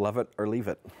 so love it or leave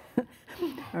it.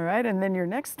 All right, and then your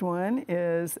next one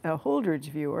is a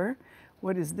Holdridge viewer.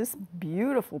 What is this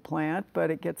beautiful plant? But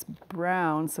it gets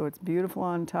brown, so it's beautiful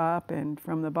on top, and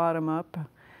from the bottom up,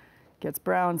 gets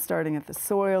brown starting at the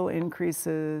soil,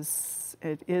 increases.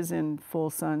 It is in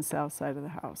full sun south side of the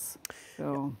house.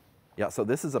 So. Yeah, so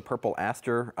this is a purple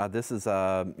aster. This is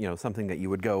you know, something that you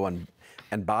would go and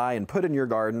buy and put in your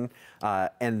garden.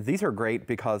 And these are great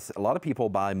because a lot of people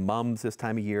buy mums this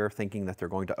time of year thinking that they're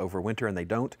going to overwinter, and they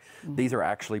don't. These are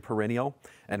actually perennial,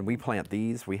 and we plant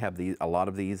these. We have a lot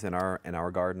of these in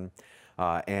our garden.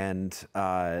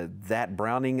 That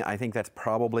browning, I think that's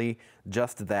probably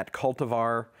just that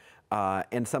cultivar.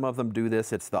 And some of them do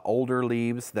this. It's the older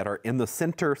leaves that are in the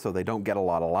center, so they don't get a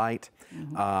lot of light.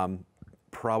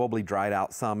 Probably dried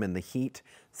out some in the heat.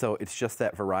 So it's just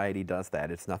that variety does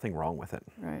that. It's nothing wrong with it.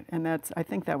 Right, and I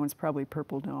think that one's probably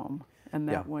Purple Dome, and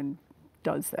that one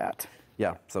does that.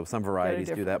 Yeah, so some varieties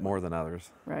do that more than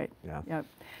others. Right, yeah.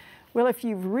 Well, if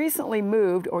you've recently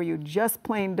moved or you just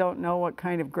plain don't know what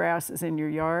kind of grass is in your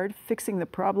yard, fixing the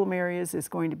problem areas is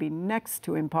going to be next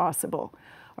to impossible.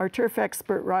 Our turf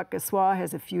expert, Rock Gassois,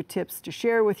 has a few tips to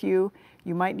share with you.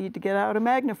 You might need to get out a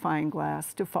magnifying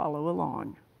glass to follow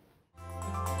along.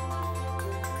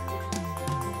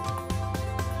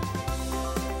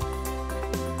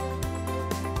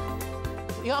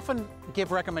 We often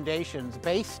give recommendations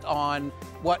based on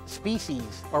what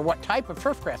species or what type of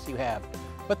turfgrass you have.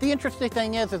 But the interesting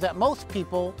thing is that most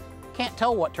people can't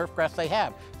tell what turfgrass they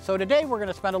have. So today we're going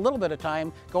to spend a little bit of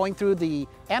time going through the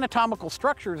anatomical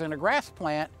structures in a grass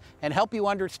plant and help you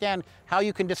understand how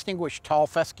you can distinguish tall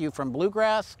fescue from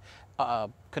bluegrass,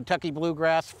 Kentucky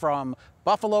bluegrass from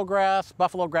buffalo grass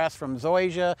from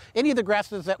zoysia, any of the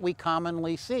grasses that we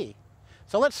commonly see.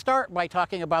 So let's start by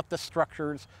talking about the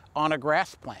structures on a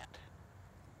grass plant.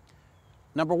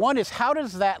 Number one is, how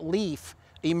does that leaf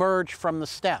emerge from the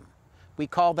stem? We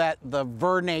call that the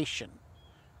vernation.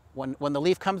 When the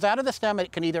leaf comes out of the stem,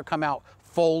 it can either come out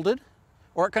folded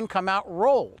or it can come out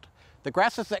rolled. The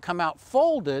grasses that come out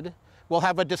folded will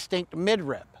have a distinct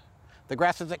midrib. The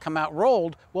grasses that come out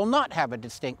rolled will not have a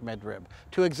distinct midrib.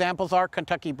 Two examples are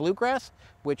Kentucky bluegrass,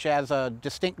 which has a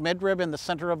distinct midrib in the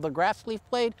center of the grass leaf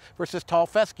blade, versus tall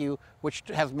fescue, which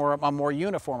has a more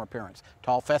uniform appearance.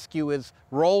 Tall fescue is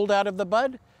rolled out of the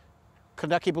bud.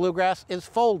 Kentucky bluegrass is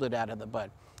folded out of the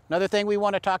bud. Another thing we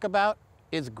want to talk about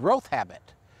is growth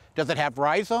habit. Does it have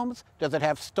rhizomes? Does it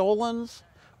have stolons?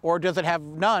 Or does it have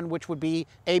none, which would be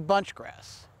a bunch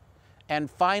grass? And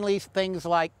finally, things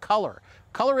like color.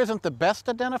 Color isn't the best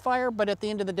identifier, but at the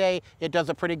end of the day, it does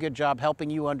a pretty good job helping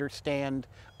you understand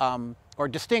or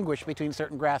distinguish between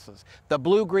certain grasses. The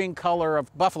blue-green color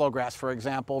of buffalo grass, for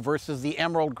example, versus the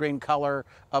emerald green color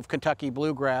of Kentucky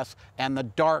bluegrass and the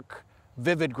dark,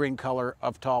 vivid green color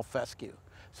of tall fescue.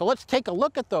 So let's take a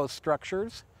look at those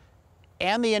structures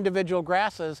and the individual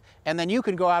grasses, and then you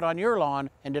can go out on your lawn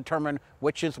and determine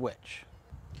which is which.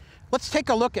 Let's take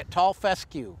a look at tall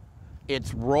fescue.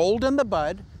 It's rolled in the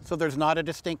bud, so there's not a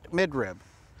distinct midrib.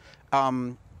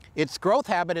 Its growth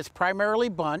habit is primarily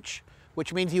bunch,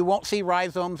 which means you won't see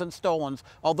rhizomes and stolons,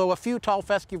 although a few tall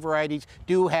fescue varieties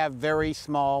do have very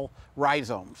small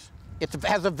rhizomes. It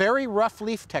has a very rough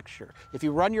leaf texture. If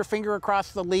you run your finger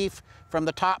across the leaf from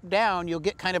the top down, you'll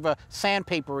get kind of a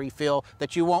sandpapery feel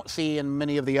that you won't see in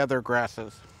many of the other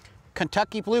grasses.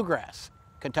 Kentucky bluegrass.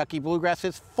 Kentucky bluegrass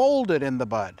is folded in the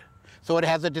bud, so it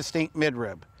has a distinct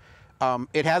midrib.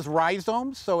 It has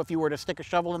rhizomes, so if you were to stick a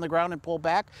shovel in the ground and pull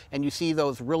back and you see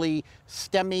those really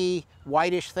stemmy,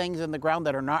 whitish things in the ground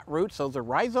that are not roots, those are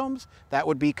rhizomes,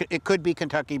 it could be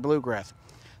Kentucky bluegrass.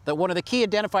 One of the key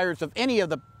identifiers of any of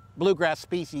the bluegrass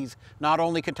species, not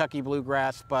only Kentucky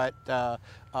bluegrass, but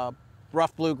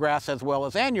rough bluegrass as well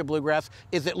as annual bluegrass,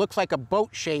 is it looks like a boat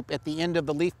shape at the end of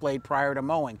the leaf blade prior to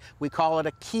mowing. We call it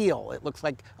a keel. It looks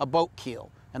like a boat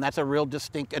keel, and that's a real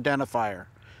distinct identifier.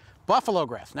 Buffalo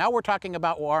grass. Now we're talking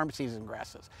about warm season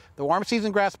grasses. The warm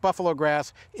season grass buffalo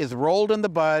grass is rolled in the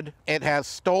bud. It has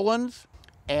stolons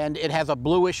and it has a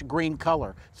bluish green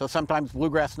color. So sometimes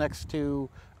bluegrass next to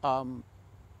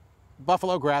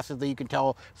buffalo grasses that you can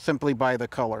tell simply by the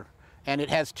color. And it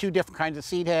has two different kinds of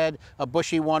seed head, a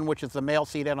bushy one, which is the male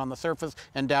seed head on the surface,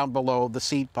 and down below the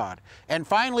seed pod. And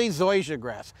finally, zoysia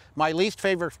grass. My least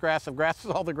favorite grass of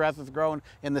grasses, all the grasses grown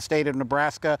in the state of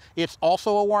Nebraska. It's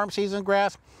also a warm season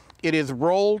grass. It is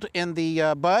rolled in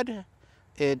the bud.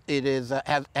 It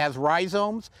has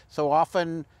rhizomes, so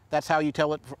often that's how you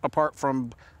tell it apart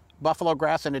from buffalo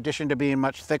grass, in addition to being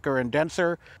much thicker and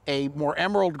denser. A more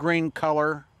emerald green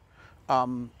color,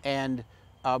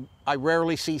 I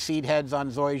rarely see seed heads on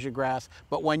zoysia grass,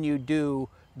 but when you do,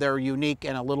 they're unique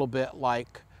and a little bit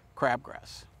like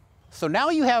crabgrass. So now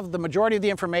you have the majority of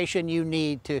the information you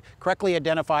need to correctly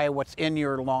identify what's in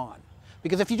your lawn.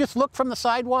 Because if you just look from the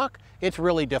sidewalk, it's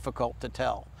really difficult to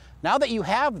tell. Now that you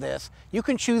have this, you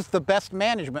can choose the best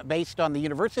management based on the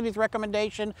university's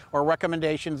recommendation or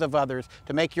recommendations of others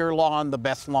to make your lawn the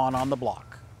best lawn on the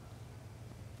block.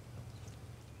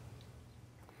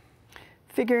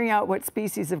 Figuring out what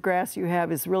species of grass you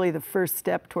have is really the first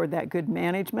step toward that good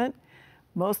management.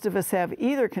 Most of us have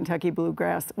either Kentucky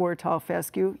bluegrass or tall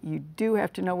fescue. You do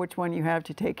have to know which one you have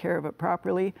to take care of it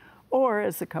properly. Or,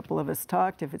 as a couple of us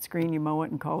talked, if it's green, you mow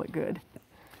it and call it good.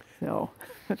 So,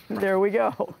 there we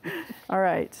go. All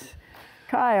right.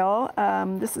 Kyle,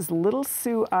 this is Little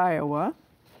Sioux, Iowa.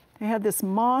 They had this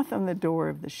moth on the door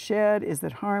of the shed. Is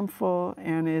it harmful?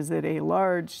 And is it a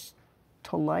large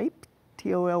tulipe,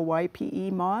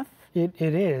 T-O-L-Y-P-E moth? It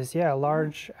is, yeah, a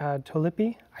large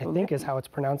tulipe, I think is how it's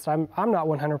pronounced. I'm not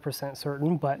 100%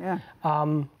 certain, but yeah.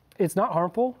 It's not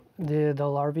harmful. The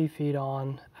larvae feed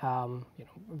on a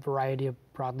variety of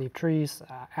broadleaf trees,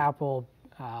 apple,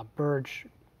 birch,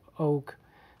 oak,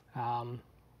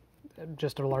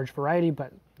 just a large variety,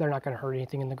 but they're not going to hurt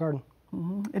anything in the garden.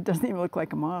 Mm-hmm. It doesn't even look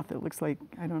like a moth. It looks like,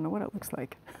 I don't know what it looks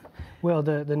like. Well,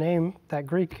 the name, that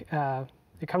Greek,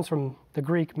 it comes from the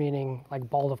Greek meaning like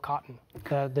ball of cotton,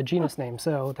 the genus name.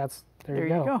 So there you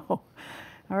go.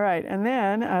 All right, and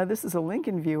then this is a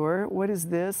Lincoln viewer. What is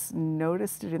this?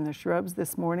 Noticed it in the shrubs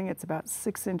this morning. It's about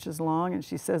 6 inches long, and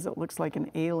she says it looks like an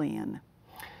alien.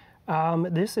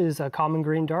 This is a common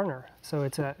green darner. So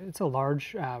it's a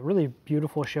large, really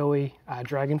beautiful, showy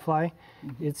dragonfly.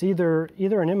 Mm-hmm. It's either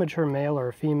an immature male or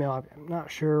a female. I'm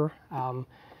not sure.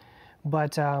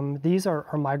 But these are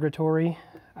migratory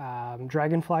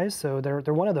dragonflies, so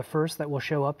they're one of the first that will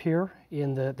show up here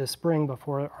in the spring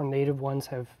before our native ones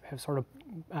have sort of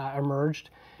emerged,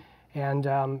 and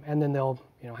then they'll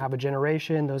have a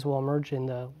generation. Those will emerge in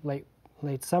the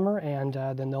late summer, and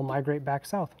then they'll migrate back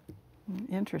south.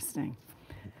 Interesting.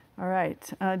 All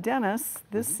right, Dennis,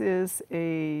 this is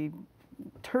a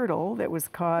turtle that was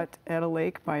caught at a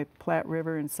lake by Platte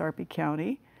River in Sarpy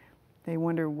County. They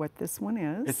wonder what this one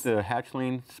is. It's a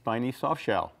hatchling spiny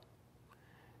softshell,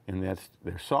 and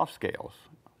they're soft scales.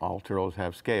 All turtles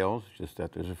have scales, just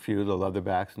that there's a few, the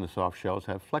leatherbacks and the soft shells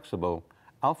have flexible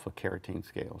alpha keratin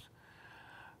scales.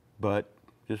 But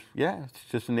it's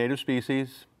just a native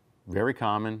species, very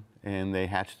common, and they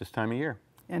hatch this time of year.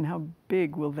 And how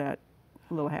big will that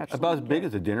little hatchling About as get? big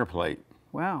as a dinner plate.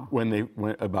 Wow. When they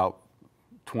went about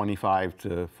 25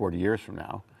 to 40 years from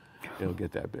now, it'll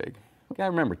get that big. You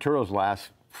gotta remember, turtles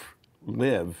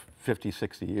live 50,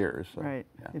 60 years. So, Right,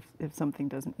 yeah. if something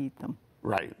doesn't eat them.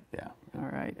 Right, yeah. All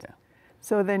right. Yeah.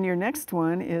 So then your next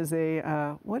one is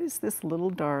what is this little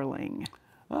darling?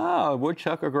 Oh,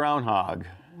 woodchuck or groundhog.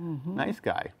 Nice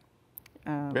guy.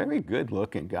 Very good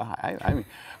looking guy. I mean,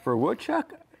 for a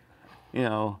woodchuck,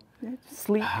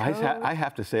 Sleek coat I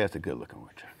have to say it's a good looking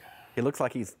woodchuck. He looks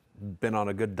like he's been on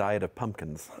a good diet of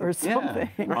pumpkins. or something.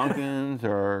 Yeah, pumpkins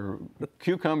or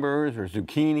cucumbers or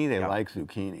zucchini. They like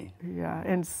zucchini. Yeah,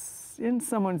 and in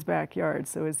someone's backyard.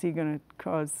 So is he going to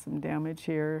cause some damage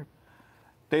here?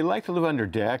 They like to live under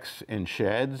decks and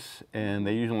sheds, and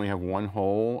they usually have one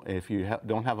hole. If you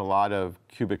don't have a lot of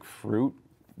cubic fruit,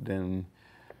 then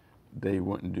they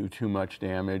wouldn't do too much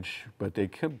damage. But they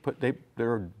could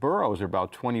their burrows are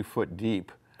about 20 foot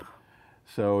deep.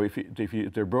 So if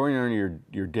they're burrowing under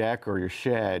your deck or your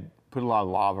shed, put a lot of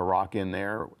lava rock in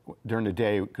there during the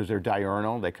day, because they're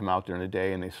diurnal. They come out during the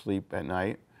day and they sleep at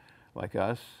night, like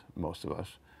us, most of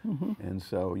us. And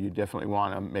so you definitely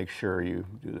want to make sure you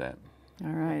do that.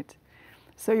 All right.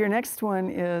 So your next one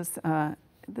is,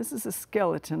 this is a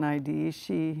skeleton ID.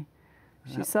 She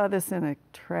saw this in a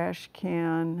trash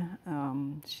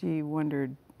can. She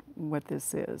wondered what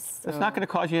this is. So. It's not going to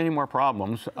cause you any more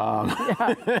problems.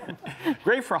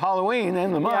 Great for Halloween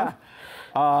and the month.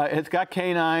 It's got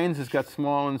canines, it's got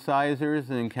small incisors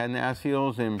and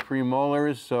carnassials and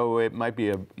premolars, so it might be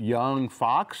a young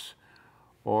fox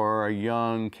or a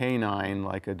young canine,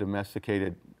 like a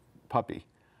domesticated puppy.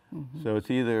 So it's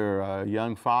either a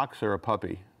young fox or a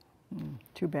puppy.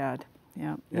 Too bad.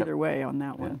 Yeah, either way on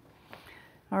that one.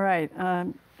 All right.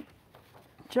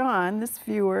 John, this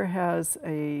viewer has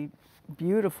a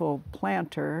beautiful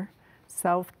planter,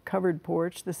 south covered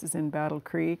porch. This is in Battle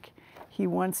Creek. He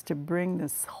wants to bring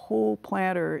this whole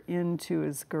planter into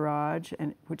his garage,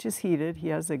 which is heated. He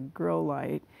has a grow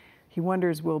light. He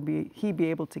wonders, will he be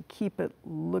able to keep it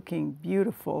looking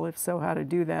beautiful? If so, how to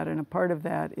do that? And a part of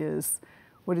that is,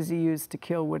 what does he use to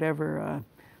kill whatever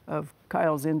of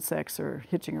Kyle's insects are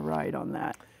hitching a ride on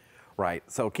that? Right,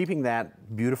 so keeping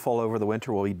that beautiful over the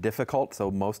winter will be difficult. So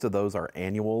most of those are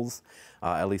annuals,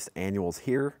 at least annuals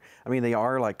here. I mean, they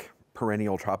are like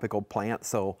perennial tropical plants,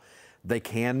 so they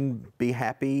can be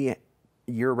happy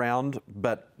year-round,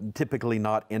 but typically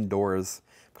not indoors,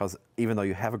 because even though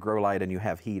you have a grow light and you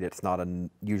have heat, it's not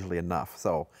usually enough.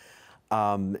 So,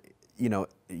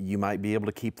 you might be able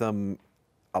to keep them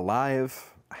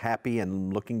alive, happy,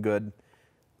 and looking good.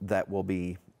 That will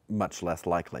be much less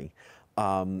likely.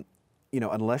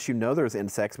 Unless you know there's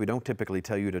insects, we don't typically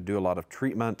tell you to do a lot of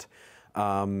treatment.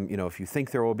 If you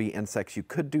think there will be insects, you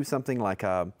could do something like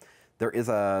there is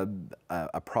a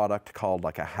product called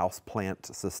like a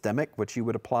houseplant systemic, which you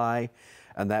would apply,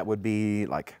 and that would be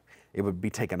like, it would be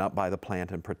taken up by the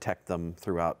plant and protect them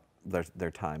throughout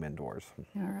their time indoors.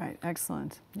 All right,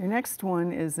 excellent. Your next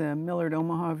one is a Millard,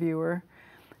 Omaha viewer.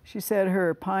 She said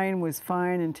her pine was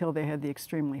fine until they had the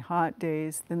extremely hot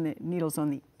days. Then the needles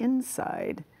on the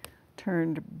inside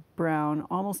turned brown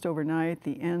almost overnight.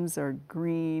 The ends are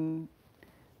green.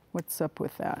 What's up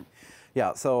with that?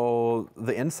 Yeah, so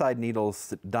the inside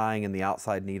needles dying and the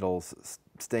outside needles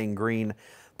staying green,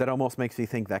 that almost makes me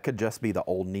think that could just be the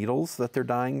old needles that they're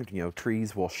dying.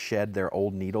 Trees will shed their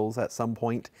old needles at some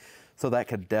point. So that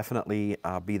could definitely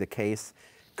be the case.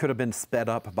 Could have been sped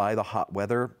up by the hot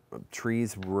weather.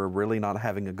 Trees were really not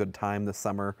having a good time this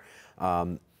summer,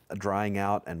 drying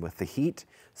out and with the heat.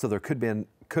 So there could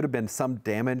have been some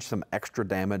damage, some extra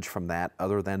damage from that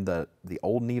other than the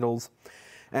old needles.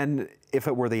 And if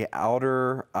it were the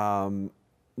outer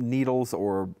needles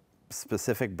or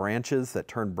specific branches that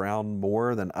turn brown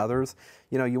more than others,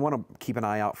 you want to keep an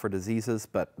eye out for diseases,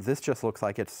 but this just looks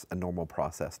like it's a normal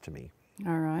process to me.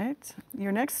 All right.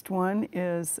 Your next one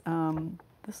is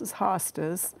This is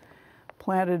hostas,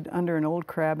 planted under an old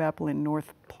crabapple in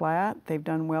North Platte. They've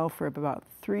done well for about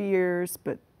 3 years,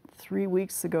 but 3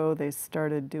 weeks ago they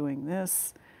started doing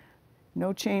this.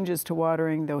 No changes to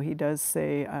watering, though he does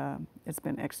say it's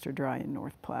been extra dry in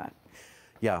North Platte.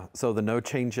 Yeah, so the no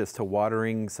changes to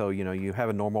watering, so you have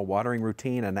a normal watering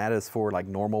routine, and that is for like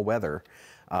normal weather.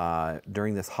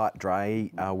 During this hot,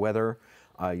 dry weather,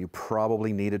 you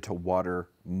probably needed to water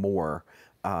more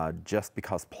just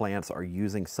because plants are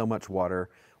using so much water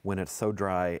when it's so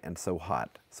dry and so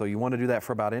hot. So you want to do that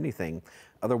for about anything.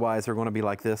 Otherwise, they're going to be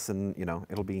like this, and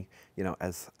it'll be,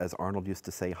 as Arnold used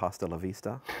to say, hasta la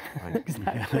vista. Right?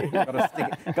 Exactly.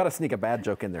 Got to sneak a bad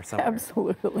joke in there somewhere.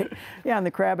 Absolutely. Yeah, and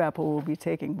the crabapple will be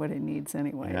taking what it needs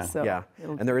anyway. Yeah. So Yeah,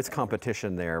 and there is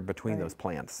competition there between those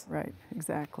plants. Right,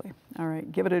 exactly. All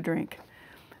right, give it a drink.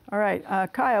 All right,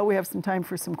 Kyle, we have some time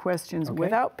for some questions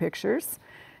without pictures.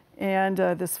 And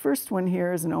this first one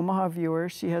here is an Omaha viewer.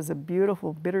 She has a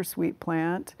beautiful bittersweet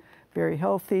plant, very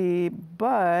healthy,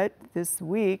 but this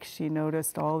week she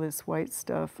noticed all this white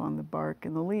stuff on the bark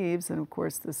and the leaves, and of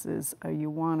course this is a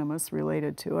euonymus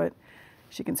related to it.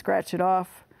 She can scratch it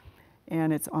off,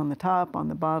 and it's on the top, on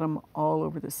the bottom, all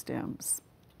over the stems.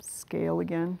 Scale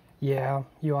again? Yeah,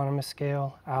 euonymus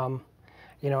scale.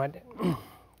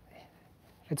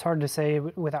 It's hard to say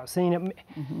without seeing it.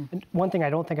 Mm-hmm. One thing I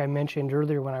don't think I mentioned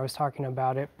earlier when I was talking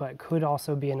about it, but could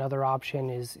also be another option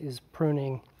is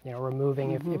pruning,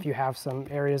 removing if you have some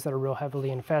areas that are real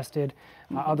heavily infested.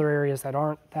 Other areas that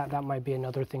aren't, that might be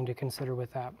another thing to consider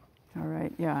with that. All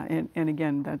right, yeah, and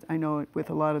again, I know with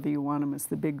a lot of the euonymus,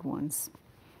 the big ones,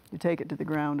 you take it to the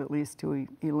ground at least to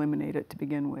eliminate it to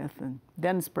begin with, and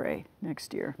then spray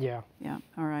next year. Yeah. Yeah,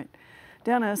 all right.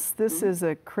 Dennis, this is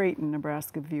a Creighton,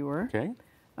 Nebraska viewer. Okay.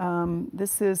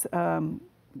 This is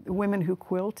women who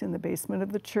quilt in the basement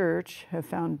of the church have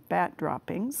found bat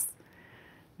droppings.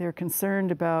 They're concerned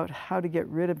about how to get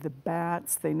rid of the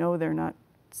bats. They know they're not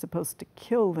supposed to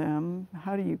kill them.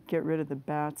 How do you get rid of the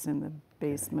bats in the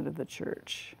basement of the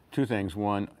church? Two things.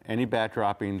 One, any bat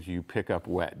droppings you pick up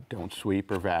wet. Don't sweep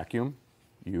or vacuum,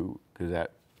 because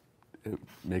it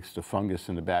makes the fungus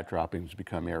in the bat droppings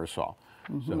become aerosol.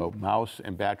 Mm-hmm. So mouse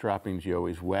and bat droppings you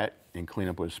always wet and clean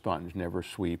up with a sponge, never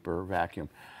sweep or vacuum.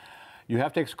 You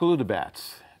have to exclude the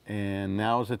bats, and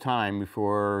now's the time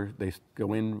before they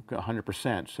go in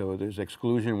 100%. So there's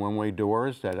exclusion one-way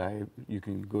doors that you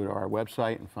can go to our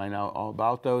website and find out all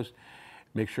about those.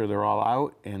 Make sure they're all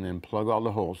out, and then plug all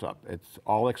the holes up. It's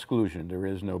all exclusion. There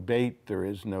is no bait, there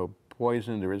is no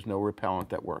poison, there is no repellent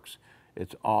that works.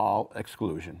 It's all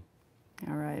exclusion.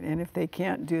 All right, and if they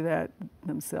can't do that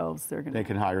themselves, they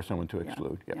can hire someone to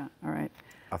exclude. Yeah, yeah. All right.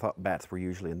 I thought bats were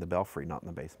usually in the belfry, not in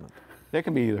the basement. They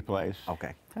can be either place.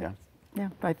 Okay. Yeah. Yeah,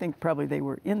 I think probably they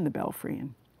were in the belfry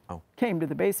and came to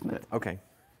the basement. Okay.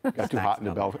 It got too hot in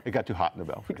the belfry. It got too hot in the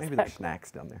belfry. Maybe there's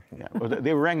snacks down there. Yeah. Well,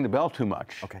 they rang the bell too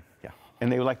much. Okay. Yeah.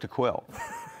 And they like to quilt.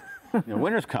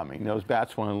 Winter's coming. Those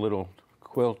bats want a little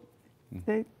quilt.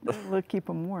 They'll keep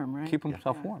them warm, right? Keep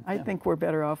themselves warm. I think we're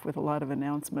better off with a lot of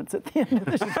announcements at the end of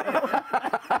the show.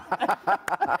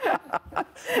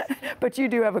 But you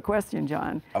do have a question,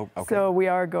 John. Oh, okay. So we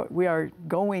are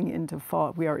going into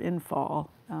fall. We are in fall.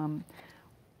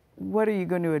 What are you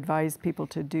going to advise people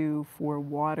to do for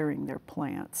watering their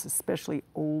plants, especially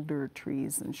older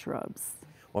trees and shrubs?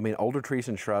 Well, I mean, older trees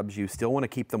and shrubs, you still want to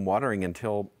keep them watering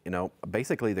until,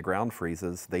 basically the ground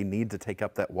freezes. They need to take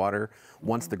up that water.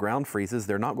 Once the ground freezes,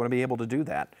 they're not going to be able to do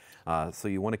that. So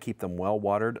you want to keep them well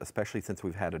watered, especially since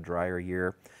we've had a drier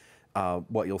year.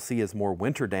 What you'll see is more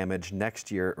winter damage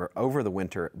next year, or over the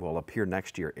winter will appear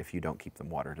next year if you don't keep them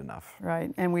watered enough.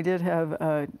 Right, and we did have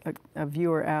a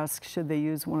viewer ask, should they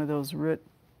use one of those root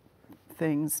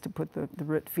things to put the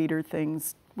root feeder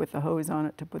things with the hose on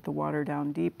it to put the water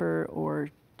down deeper, or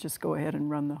just go ahead and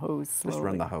run the hose slowly? Just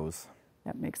run the hose.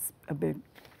 That makes a big,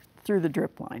 through the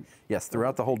drip line. Yes,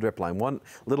 throughout the whole drip line.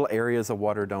 Little areas of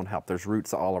water don't help. There's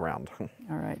roots all around.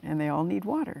 All right, and they all need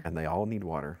water. And they all need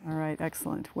water. All right,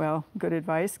 excellent. Well, good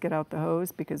advice. Get out the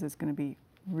hose because it's going to be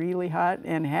really hot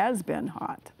and has been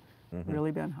hot,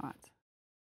 really been hot.